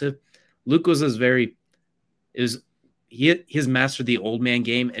explosive. Luka's he has mastered the old man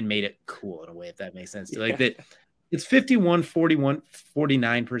game and made it cool in a way, if that makes sense. Like that. It's 51, 41,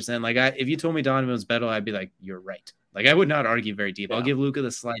 49%. Like, if you told me Donovan was better, I'd be like, you're right. Like, I would not argue very deep. Yeah. I'll give Luka the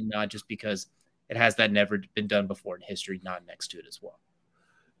slight nod just because it has that never been done before in history, not next to it as well.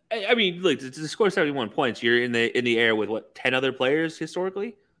 I mean, look, to score 71 points, you're in the air with 10 other players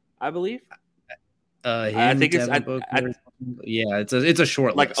historically, I believe. I think it's it's a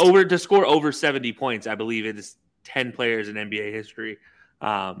short like list. To score over 70 points, I believe it is 10 players in NBA history.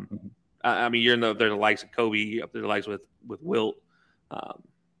 I mean, you're they're the likes of Kobe, up there the likes with Wilt.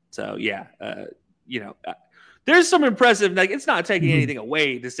 So yeah, there's some impressive. Like, it's not taking anything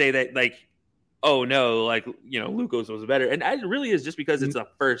away to say that, like, oh no, like, Luka's was better, and it really is just because it's the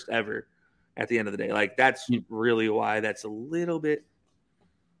first ever. At the end of the day, like, that's really why that's a little bit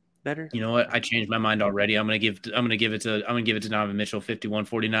better. You know what? I changed my mind already. I'm gonna give it to Donovan Mitchell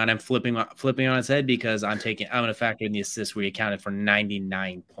 51-49. I'm flipping on its head because I'm gonna factor in the assists where he accounted for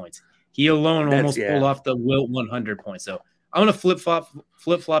 99 points. He alone pulled off the Wilt 100 points. So I'm going to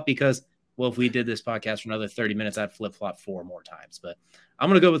flip-flop because, well, if we did this podcast for another 30 minutes, I'd flip-flop 4 more times. But I'm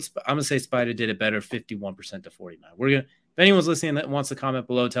going to say Spider did it better, 51% to 49. If anyone's listening that wants to comment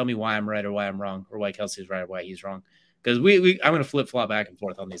below, tell me why I'm right or why I'm wrong, or why Kelsey's right or why he's wrong. Because I'm going to flip-flop back and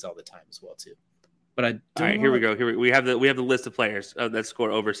forth on these all the time as well, too. But all right, here we go. We have the list of players that score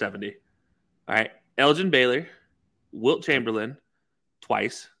over 70. All right, Elgin Baylor, Wilt Chamberlain,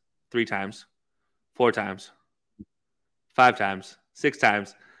 twice. 3 times, 4 times, 5 times, 6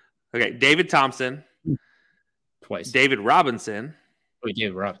 times. Okay, David Thompson. Twice. David Robinson. Oh,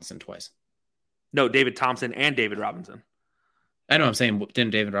 David Robinson twice. No, David Thompson and David Robinson. I know what I'm saying.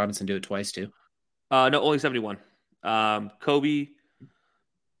 Didn't David Robinson do it twice too? No, only 71. Kobe,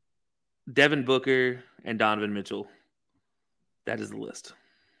 Devin Booker, and Donovan Mitchell. That is the list.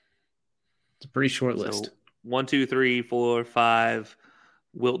 It's a pretty short list. 1, 2, 3, 4, 5.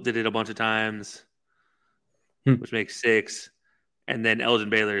 Wilt did it a bunch of times, which makes 6. And then Elgin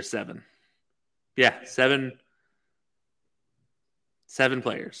Baylor is 7. Yeah, 7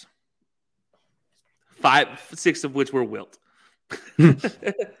 players. 6 of which were Wilt.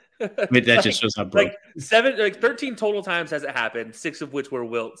 That just shows how broke. 13 total times has it happened. 6 of which were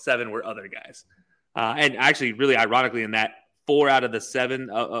Wilt. 7 were other guys. And actually, really ironically, in that 4 out of the 7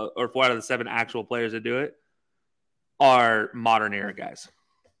 actual players that do it are modern era guys.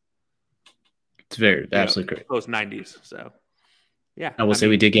 It's absolutely great. Post 90s. So, yeah. I will say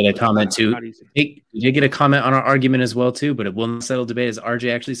we did get a comment too. We did get a comment on our argument as well too, but it will not settle debate as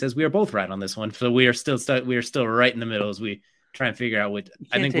RJ actually says we are both right on this one. So we are still stuck. We are still right in the middle as we try and figure out what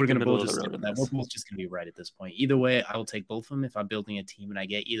I think we're going to both just stick with that. We're both just going to be right at this point. Either way, I will take both of them. If I'm building a team and I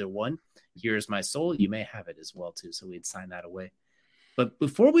get either one, here's my soul. You may have it as well too. So we'd sign that away. But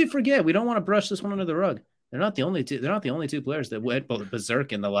before we forget, we don't want to brush this one under the rug. They're not the only two players that went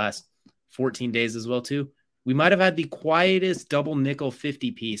berserk in the last 14 days as well too. We might have had the quietest double nickel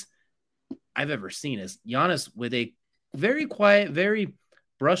 50 piece I've ever seen. Is Giannis with a very quiet, very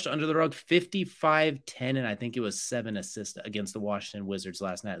brushed under the rug 55-10, and I think it was 7 assists against the Washington Wizards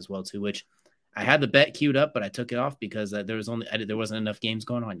last night as well too, which I had the bet queued up, but I took it off because there wasn't enough games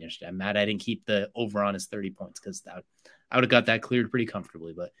going on yesterday. I'm mad I didn't keep the over on his 30 points because I would have got that cleared pretty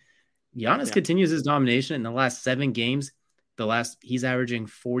comfortably. But Giannis continues his domination in the last 7 games. He's averaging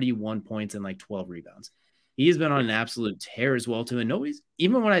 41 points and like 12 rebounds. He's been on an absolute tear as well too. And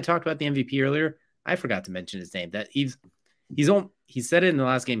even when I talked about the MVP earlier, I forgot to mention his name. That he said it in the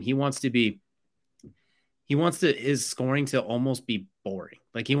last game. He wants his scoring to almost be boring.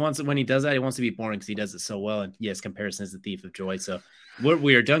 Like when he does that, he wants to be boring because he does it so well. And yes, comparison is the thief of joy. So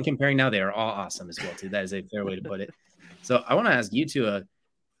we are done comparing now. They are all awesome as well too. That is a fair way to put it. So I want to ask you two,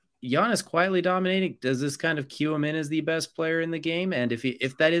 Giannis quietly dominating. Does this kind of cue him in as the best player in the game? And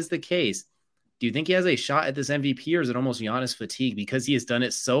if that is the case, do you think he has a shot at this MVP, or is it almost Giannis fatigue because he has done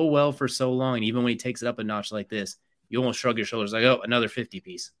it so well for so long? And even when he takes it up a notch like this, you almost shrug your shoulders like, oh, another 50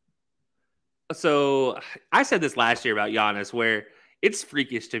 piece. So I said this last year about Giannis, where it's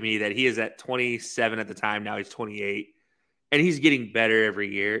freakish to me that he is at 27 at the time. Now he's 28 and he's getting better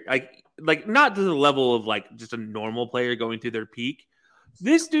every year. Like not to the level of like just a normal player going through their peak.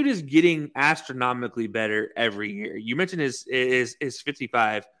 This dude is getting astronomically better every year. You mentioned his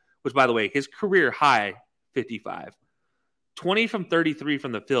 55, which, by the way, his career high 55, 20 from 33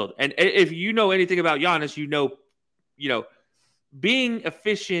 from the field. And if you know anything about Giannis, you know, being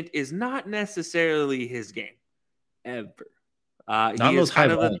efficient is not necessarily his game ever. Not those high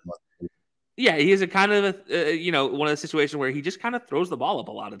volume. Yeah, he is a kind of one of the situations where he just kind of throws the ball up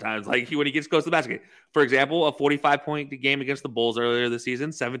a lot of times. Like when he gets close to the basket. For example, a 45-point game against the Bulls earlier this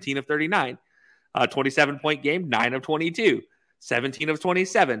season, 17 of 39. 27-point game, 9 of 22. 17 of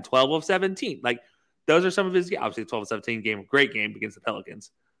 27, 12 of 17. Like those are some of his, obviously 12 of 17 game, great game against the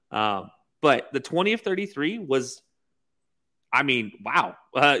Pelicans. But the 20 of 33 was, I mean, wow.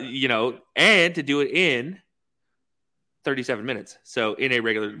 And to do it in 37 minutes. So in a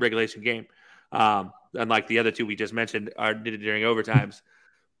regulation game. Unlike the other two we just mentioned did it during overtimes.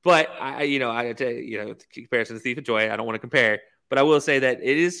 But I tell you, comparison to Thief of Joy, I don't want to compare, but I will say that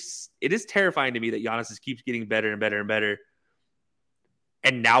it is terrifying to me that Giannis keeps getting better and better and better.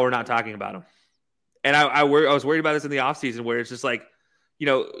 And now we're not talking about him. And I was worried about this in the offseason where it's just like,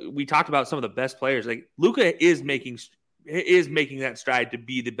 we talked about some of the best players. Like Luka is making that stride to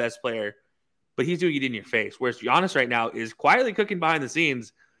be the best player, but he's doing it in your face. Whereas Giannis right now is quietly cooking behind the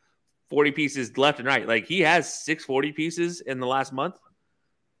scenes, 40 pieces left and right. Like he has 640 pieces in the last month.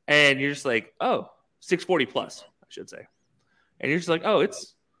 And you're just like, oh, 640 plus, I should say. And you're just like, oh,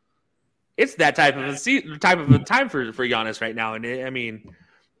 it's that type of a time for Giannis right now. And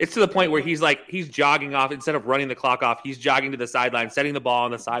it's to the point where he's jogging off instead of running the clock off. He's jogging to the sideline, setting the ball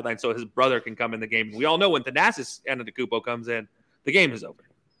on the sideline so his brother can come in the game. We all know when Thanasis Antetokounmpo comes in, the game is over.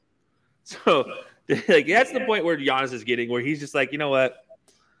 So that's the point where Giannis is getting, where he's just like, you know what?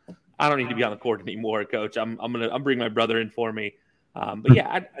 I don't need to be on the court anymore, coach. I'm bringing my brother in for me. But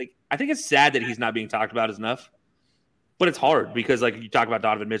yeah, I think it's sad that he's not being talked about enough. But it's hard because you talk about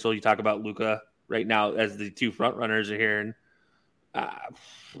Donovan Mitchell, you talk about Luka right now as the two front runners are here, and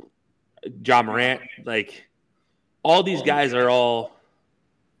Ja Morant, all these guys are all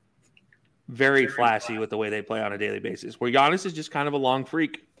very flashy with the way they play on a daily basis, where Giannis is just kind of a long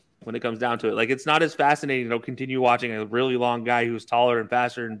freak when it comes down to it. Like, it's not as fascinating to continue watching a really long guy who's taller and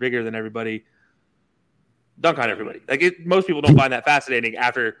faster and bigger than everybody dunk on everybody. Like, most people don't find that fascinating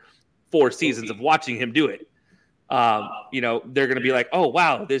after 4 seasons of watching him do it. They're going to be like, oh,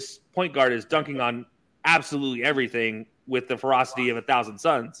 wow, this point guard is dunking on absolutely everything with the ferocity of 1,000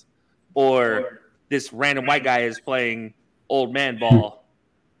 Suns. Or this random white guy is playing old man ball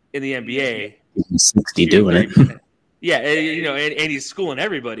in the NBA. 60 doing it. Yeah, and he's schooling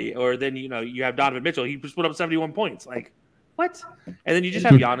everybody. Or then, you have Donovan Mitchell. He just put up 71 points. Like, what? And then you just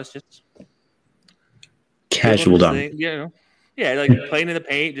have Giannis just casual dunk. Like playing in the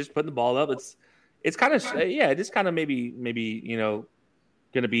paint, just putting the ball up. It's kind of just kind of maybe going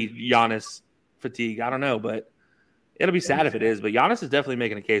to be Giannis fatigue. I don't know, but it'll be sad if it is. But Giannis is definitely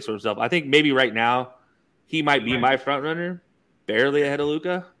making a case for himself. I think maybe right now he might be my front runner, barely ahead of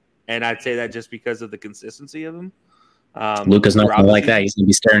Luka. And I'd say that just because of the consistency of him. Luka's not going to like that. He's going to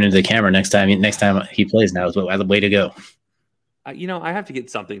be staring into the camera next time he plays now. Is the way to go. I have to get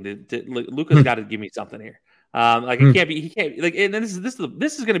something to Luka's got to give me something here. He can't like, and then this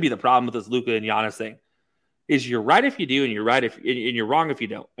is going to be the problem with this Luka and Giannis thing is you're right if you do, and you're right and you're wrong if you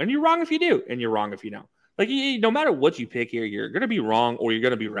don't, and you're wrong if you do, and you're wrong if you don't. Like, no matter what you pick here, you're going to be wrong or you're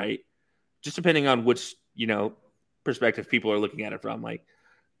going to be right, just depending on which, perspective people are looking at it from. Like,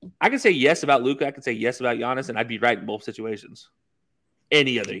 I can say yes about Luka, I can say yes about Giannis, and I'd be right in both situations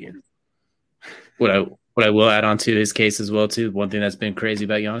any other year. What I will add on to his case as well, too, one thing that's been crazy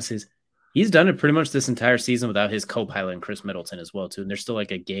about Giannis is he's done it pretty much this entire season without his co-pilot Chris Middleton as well, too. And they're still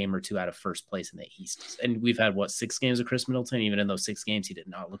like a game or two out of first place in the East. And we've had, 6 games of Chris Middleton? Even in those 6 games, he did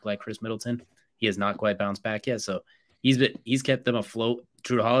not look like Chris Middleton. He has not quite bounced back yet. So he's kept them afloat.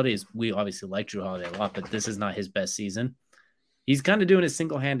 Jrue Holiday we obviously like Jrue Holiday a lot, but this is not his best season. He's kind of doing it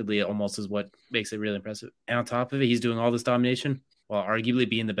single-handedly almost is what makes it really impressive. And on top of it, he's doing all this domination while arguably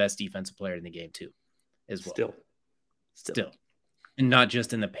being the best defensive player in the game, too, as well. Still. And not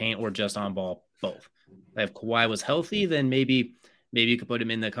just in the paint or just on ball, both. If Kawhi was healthy, then maybe you could put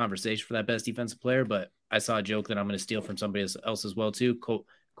him in the conversation for that best defensive player. But I saw a joke that I'm going to steal from somebody else as well too.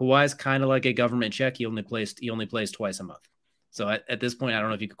 Kawhi's kind of like a government check. He only plays twice a month. So at this point, I don't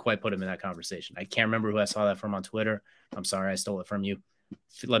know if you could quite put him in that conversation. I can't remember who I saw that from on Twitter. I'm sorry, I stole it from you.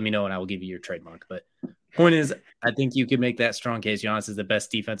 Let me know and I will give you your trademark. But point is, I think you could make that strong case. Giannis is the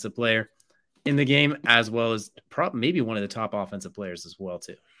best defensive player in the game, as well as maybe one of the top offensive players as well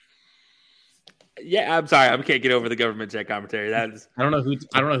too. Yeah, I'm sorry, I can't get over the government check commentary. I don't know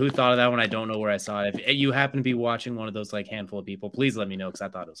who thought of that one. I don't know where I saw it. If you happen to be watching one of those like handful of people, please let me know because I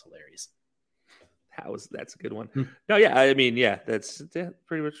thought it was hilarious. That's a good one. No, yeah, I mean, yeah, that's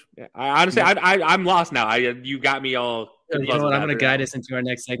pretty much. Yeah. I honestly, I'm lost now. You got me all. You know what? I'm going to guide us into our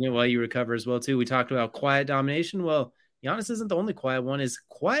next segment while you recover as well too. We talked about quiet domination. Well, Giannis isn't the only quiet one. Is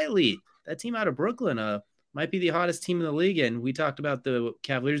quietly that team out of Brooklyn might be the hottest team in the league, and we talked about the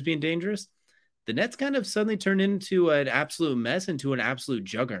Cavaliers being dangerous. The Nets kind of suddenly turned into an absolute mess, into an absolute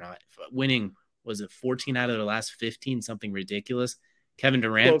juggernaut, winning, was it 14 out of the last 15, something ridiculous. Kevin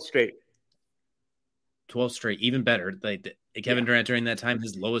Durant. 12 straight, even better. Like Kevin Durant during that time,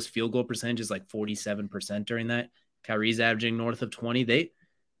 his lowest field goal percentage is like 47% during that. Kyrie's averaging north of 20. I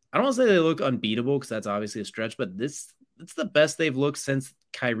don't want to say they look unbeatable because that's obviously a stretch, but it's the best they've looked since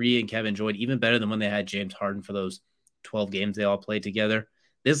Kyrie and Kevin joined, even better than when they had James Harden for those 12 games they all played together.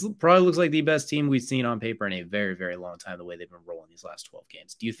 This probably looks like the best team we've seen on paper in a very, very long time, the way they've been rolling these last 12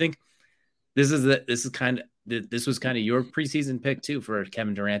 games. Do you think this was kind of your preseason pick too for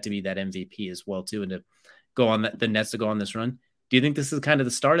Kevin Durant to be that MVP as well too, and to go on the Nets to go on this run? Do you think this is kind of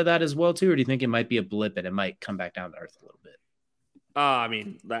the start of that as well too, or do you think it might be a blip and it might come back down to earth a little bit? I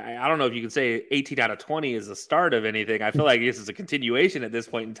mean, I don't know if you can say 18 out of 20 is the start of anything. I feel like this is a continuation at this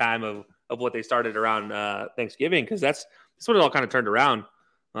point in time of what they started around Thanksgiving, because that's when it all kind of turned around.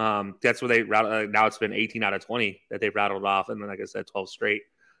 That's where they now it's been 18 out of 20 that they've rattled off, and then, like I said, 12 straight.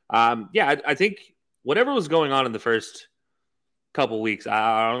 I think whatever was going on in the first couple weeks,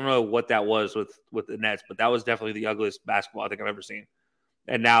 I don't know what that was with the Nets, but that was definitely the ugliest basketball I think I've ever seen.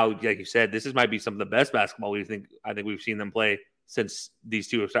 And now, like you said, this might be some of the best basketball I think we've seen them play since these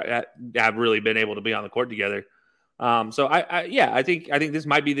two have really been able to be on the court together. So I think this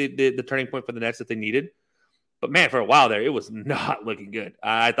might be the turning point for the Nets that they needed. But man, for a while there, it was not looking good.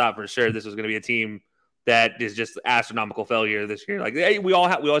 I thought for sure this was going to be a team that is just astronomical failure this year. Like we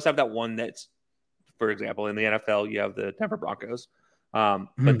always have that one that's, for example, in the NFL, you have the Denver Broncos. But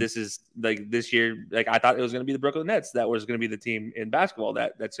this is like this year, like I thought it was going to be the Brooklyn Nets that was going to be the team in basketball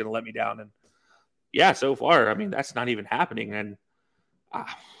that's going to let me down. And yeah, so far, I mean, that's not even happening. And I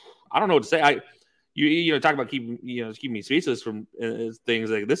don't know what to say. You talk about keeping me speechless from things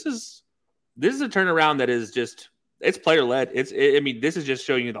like this is a turnaround that is just it's player led. I mean, this is just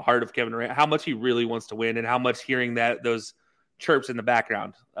showing you the heart of Kevin Durant, how much he really wants to win, and how much hearing those chirps in the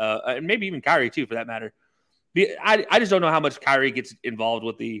background, and maybe even Kyrie too, for that matter. I just don't know how much Kyrie gets involved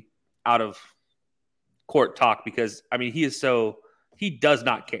with the out of court talk, because I mean he does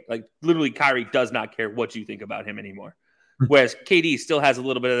not care. Like literally, Kyrie does not care what you think about him anymore. Whereas KD still has a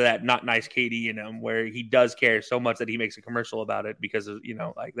little bit of that not nice KD in him, where he does care so much that he makes a commercial about it because of,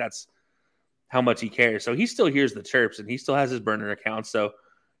 like that's how much he cares. So he still hears the chirps and he still has his burner account. So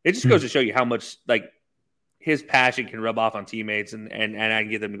it just goes to show you how much like his passion can rub off on teammates and I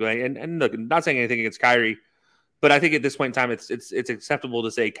can get them going. And look, I'm not saying anything against Kyrie, but I think at this point in time, it's acceptable to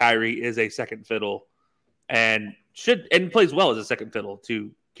say Kyrie is a second fiddle and plays well as a second fiddle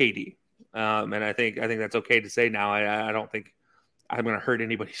to KD. And I think that's okay to say now. I don't think I'm going to hurt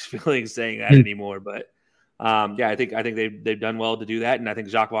anybody's feelings saying that anymore. But yeah, I think they've done well to do that, and I think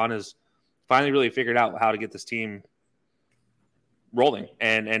Jacques Vaughn has finally really figured out how to get this team rolling.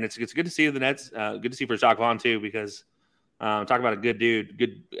 And it's good to see the Nets. Good to see for Jacques Vaughn too, because talk about a good dude,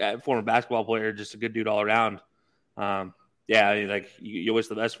 good former basketball player, just a good dude all around. Yeah, I mean, like you wish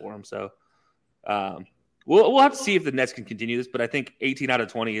the best for him. So. We'll have to see if the Nets can continue this, but I think 18 out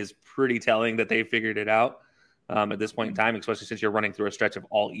of 20 is pretty telling that they figured it out at this point in time, especially since you're running through a stretch of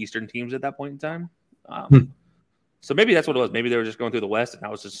all Eastern teams at that point in time. So maybe that's what it was. Maybe they were just going through the West and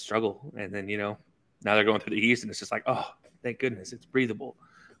that was just a struggle. And then, now they're going through the East and it's just like, oh, thank goodness it's breathable.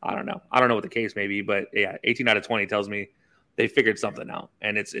 I don't know what the case may be, but yeah, 18 out of 20 tells me they figured something out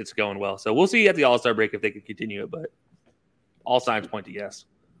and it's going well. So we'll see at the All-Star break if they can continue it, but all signs point to yes.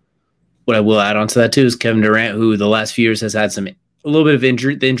 What I will add on to that too is Kevin Durant, who the last few years has had a little bit of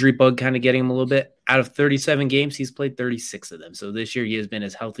injury, the injury bug kind of getting him a little bit. Out of 37 games, he's played 36 of them. So this year he has been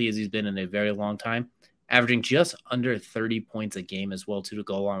as healthy as he's been in a very long time, averaging just under 30 points a game as well too, to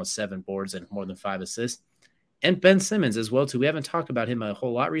go along with 7 boards and more than 5 assists. And Ben Simmons as well too. We haven't talked about him a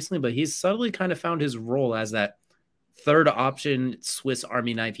whole lot recently, but he's subtly kind of found his role as that third option Swiss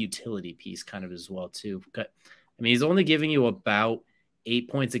Army knife utility piece kind of as well too. I mean, he's only giving you about 8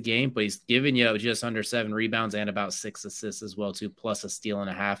 points a game, but he's giving you just under 7 rebounds and about 6 assists as well too, plus a steal and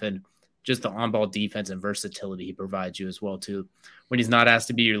a half, and just the on-ball defense and versatility he provides you as well too. When he's not asked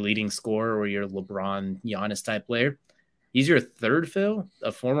to be your leading scorer or your LeBron, Giannis type player, he's your third fill,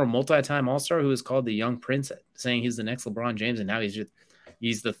 a former multi-time All-Star who is called the Young Prince, saying he's the next LeBron James, and now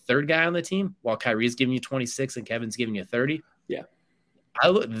he's the third guy on the team, while Kyrie's giving you 26 and Kevin's giving you 30. Yeah,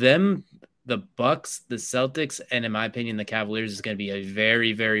 the Bucks, the Celtics, and in my opinion, the Cavaliers is going to be a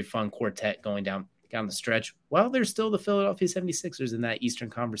very, very fun quartet going down the stretch. Well, there's still the Philadelphia 76ers in that Eastern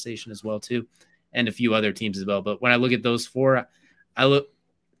conversation as well, too, and a few other teams as well. But when I look at those four, I look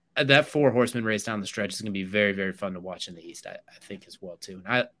at that 4 horseman race down the stretch is going to be very, very fun to watch in the East, I think, as well, too.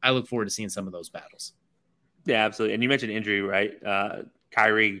 And I look forward to seeing some of those battles. Yeah, absolutely. And you mentioned injury, right?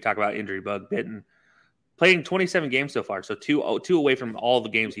 Kyrie, you talk about injury bug bitten. Playing 27 games so far, so two away from all the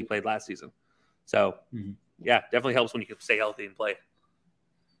games he played last season. So, yeah, definitely helps when you can stay healthy and play.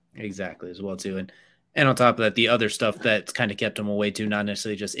 Exactly, as well, too. And on top of that, the other stuff that's kind of kept him away, too, not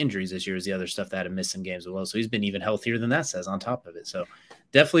necessarily just injuries this year, is the other stuff that had missed some games as well. So he's been even healthier than that says on top of it. So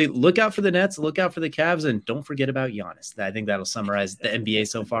definitely look out for the Nets, look out for the Cavs, and don't forget about Giannis. I think that'll summarize the NBA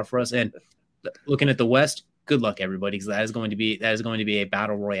so far for us. And looking at the West, good luck, everybody, because that is going to be a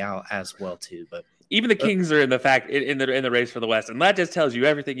battle royale as well, too. But even the Kings are in the race for the West, and that just tells you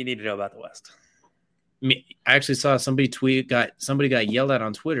everything you need to know about the West. I actually saw somebody got yelled at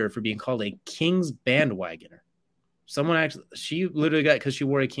on Twitter for being called a Kings bandwagoner. She literally got, because she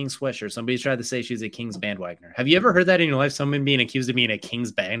wore a Kings sweatshirt. Somebody tried to say she's a Kings bandwagoner. Have you ever heard that in your life? Someone being accused of being a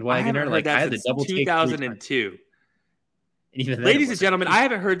Kings bandwagoner? I had the double 2002. Ladies and gentlemen, I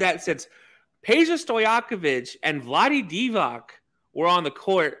haven't heard that since Peja Stojakovic and Vlade Divac were on the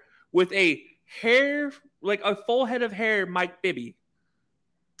court with a full head of hair, Mike Bibby.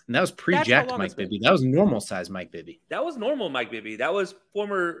 And that was pre-jacked Mike Bibby. That was normal size Mike Bibby. That was normal Mike Bibby. That was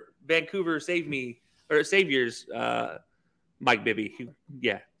former Vancouver Saviors Mike Bibby.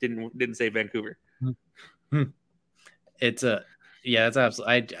 Didn't say Vancouver. It's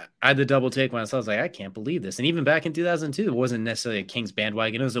absolutely. I had the double take when I saw. I was like, I can't believe this. And even back in 2002, it wasn't necessarily a Kings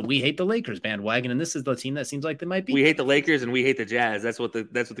bandwagon. It was a we hate the Lakers bandwagon, and this is the team that seems like they might be. We hate the Lakers and we hate the Jazz. That's what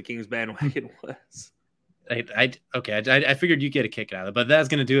the Kings bandwagon was. I figured you'd get a kick out of it, but that's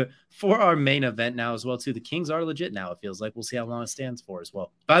going to do it for our main event now as well, too. The Kings are legit now, it feels like. We'll see how long it stands for as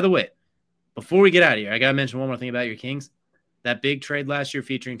well. By the way, before we get out of here, I got to mention one more thing about your Kings. That big trade last year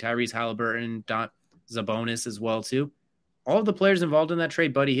featuring Tyrese Halliburton, Sabonis as well too. All of the players involved in that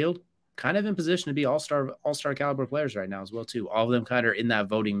trade, Buddy Hield, kind of in position to be all-star caliber players right now as well too. All of them kind of are in that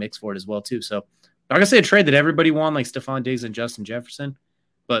voting mix for it as well too. So not gonna say a trade that everybody won like Stephon Diggs and Justin Jefferson,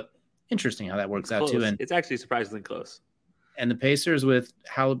 but interesting how that works out too. And it's actually surprisingly close. And the Pacers with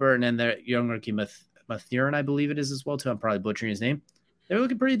Halliburton and their young rookie Mathurin, I believe it is as well too. I'm probably butchering his name. They're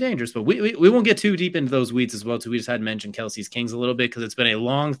looking pretty dangerous, but we won't get too deep into those weeds as well too. We just had to mention Kelsey's Kings a little bit because it's been a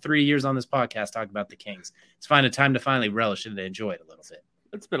long 3 years on this podcast talking about the Kings. It's a time to finally relish it and enjoy it a little bit.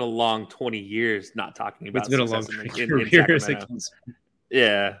 It's been a long 20 years not talking about. It's been a long in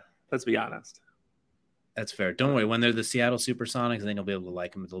Yeah, let's be honest. That's fair. Don't worry. When they're the Seattle Supersonics, then you'll be able to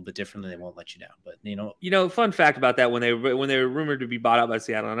like them a little bit differently. They won't let you down. But fun fact about that: when they were rumored to be bought out by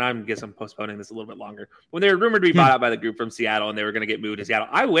Seattle, and I guess I'm postponing this a little bit longer. When they were rumored to be bought out by the group from Seattle, and they were going to get moved to Seattle,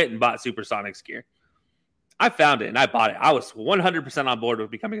 I went and bought Supersonics gear. I found it and I bought it. I was 100% on board with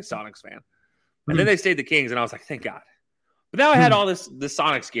becoming a Sonics fan. And then they stayed the Kings, and I was like, thank God. But now I had all this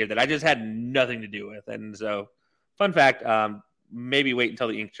Sonics gear that I just had nothing to do with. And so, fun fact: maybe wait until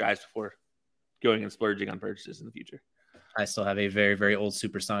the ink dries before going and splurging on purchases in the future. I still have a very, very old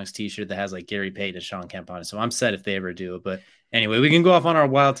Supersonics t-shirt that has like Gary Payton and Sean Kemp on it. So I'm set if they ever do it. But anyway, we can go off on our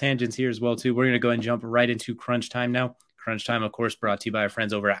wild tangents here as well too. We're going to go ahead and jump right into Crunch Time now. Crunch Time, of course, brought to you by our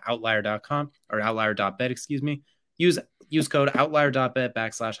friends over at outlier.com or outlier.bet, excuse me. Use code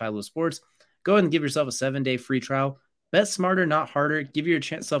outlier.bet/highlowsports. Go ahead and give yourself a 7-day free trial. Bet smarter, not harder. Give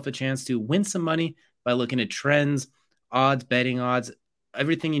yourself a chance to win some money by looking at trends, odds, betting odds,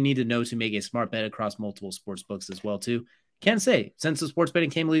 everything you need to know to make a smart bet across multiple sports books as well too. Can't say, since the sports betting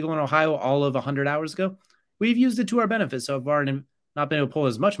came legal in Ohio all of 100 hours ago, we've used it to our benefit so far and not been able to pull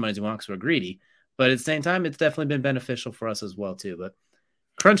as much money as we want because we're greedy. But at the same time, it's definitely been beneficial for us as well too. But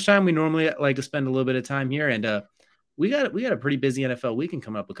Crunch Time, we normally like to spend a little bit of time here, and we got a pretty busy NFL weekend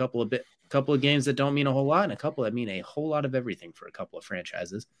coming up. A couple of games that don't mean a whole lot, and a couple that mean a whole lot of everything for a couple of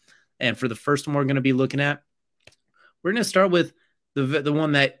franchises. And for the first one we're going to be looking at, we're going to start with the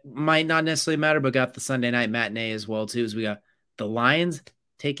one that might not necessarily matter, but got the Sunday night matinee as well too. Is we got the Lions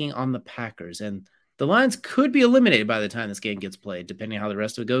taking on the Packers, and the Lions could be eliminated by the time this game gets played, depending on how the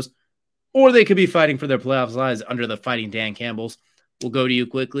rest of it goes, or they could be fighting for their playoff lives under the Fighting Dan Campbells. We'll go to you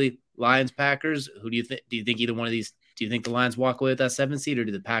quickly. Lions, Packers. Who do you think? Do you think either one of these? Do you think the Lions walk away with that 7th seed, or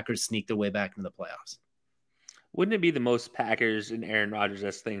do the Packers sneak their way back into the playoffs? Wouldn't it be the most Packers and Aaron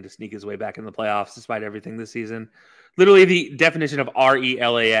Rodgers-esque thing to sneak his way back in the playoffs despite everything this season? Literally the definition of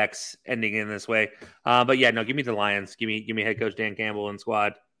RELAX ending in this way. But yeah, no, give me the Lions. Give me head coach Dan Campbell and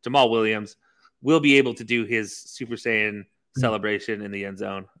squad. Jamal Williams will be able to do his Super Saiyan celebration in the end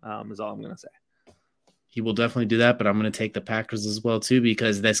zone, is all I'm going to say. He will definitely do that, but I'm going to take the Packers as well, too,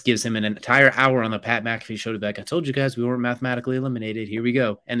 because this gives him an entire hour on the Pat McAfee show to back. I told you guys we weren't mathematically eliminated. Here we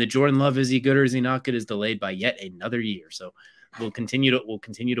go. And the Jordan Love, is he good or is he not good, is delayed by yet another year. So we'll continue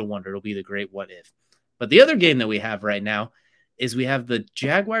to wonder. It'll be the great what if. But the other game that we have right now is we have the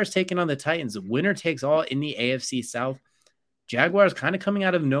Jaguars taking on the Titans. The winner takes all in the AFC South. Jaguars kind of coming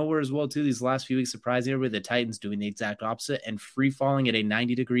out of nowhere as well, too, these last few weeks, surprising everybody. The Titans doing the exact opposite and free-falling at a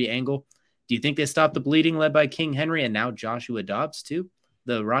 90-degree angle. Do you think they stop the bleeding led by King Henry and now Joshua Dobbs too,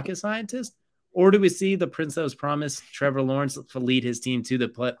 the rocket scientist? Or do we see the prince that was promised, Trevor Lawrence, to lead his team to the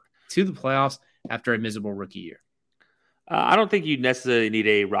playoffs after a miserable rookie year? I don't think you necessarily need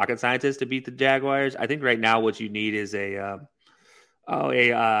a rocket scientist to beat the Jaguars. I think right now what you need is a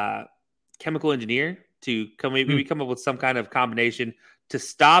chemical engineer to come up with some kind of combination to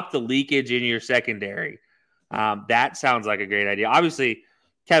stop the leakage in your secondary. That sounds like a great idea. Obviously,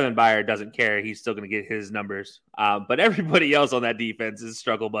 Kevin Byard doesn't care. He's still going to get his numbers. But everybody else on that defense is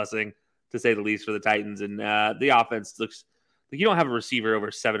struggle busing, to say the least, for the Titans. And the offense looks like you don't have a receiver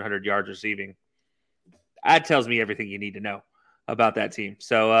over 700 yards receiving. That tells me everything you need to know about that team.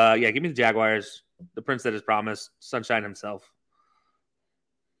 So, give me the Jaguars, the prince that is promised, Sunshine himself.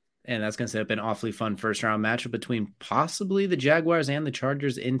 And that's going to set up an awfully fun first-round matchup between possibly the Jaguars and the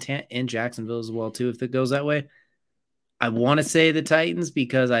Chargers in Jacksonville as well, too, if it goes that way. I want to say the Titans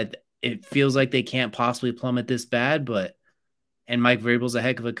because it feels like they can't possibly plummet this bad, and Mike Vrabel's a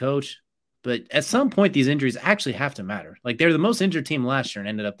heck of a coach. But at some point, these injuries actually have to matter. Like, they're the most injured team last year and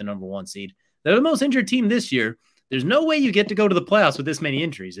ended up the number 1 seed. They're the most injured team this year. There's no way you get to go to the playoffs with this many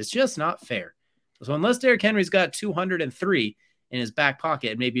injuries. It's just not fair. So unless Derrick Henry's got 203 in his back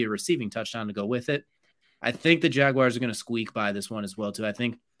pocket and maybe a receiving touchdown to go with it, I think the Jaguars are going to squeak by this one as well, too. I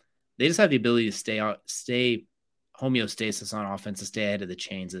think they just have the ability to stay homeostasis on offense, to stay ahead of the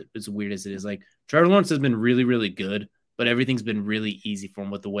chains. As weird as it is, like Trevor Lawrence has been really, really good, but everything's been really easy for him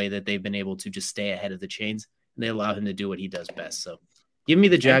with the way that they've been able to just stay ahead of the chains, and they allow him to do what he does best. So give me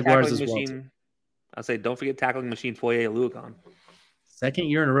the Jaguars as well. I'll say don't forget tackling machine Foye Oluokun. Second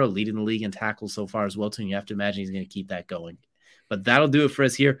year in a row leading the league in tackles so far as well, too. And you have to imagine he's going to keep that going. But that'll do it for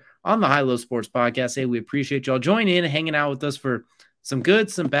us here on the High Low Sports Podcast. Hey, we appreciate y'all joining in and hanging out with us for some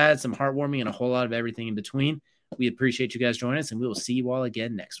good, some bad, some heartwarming, and a whole lot of everything in between. We appreciate you guys joining us, and we will see you all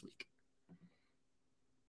again next week.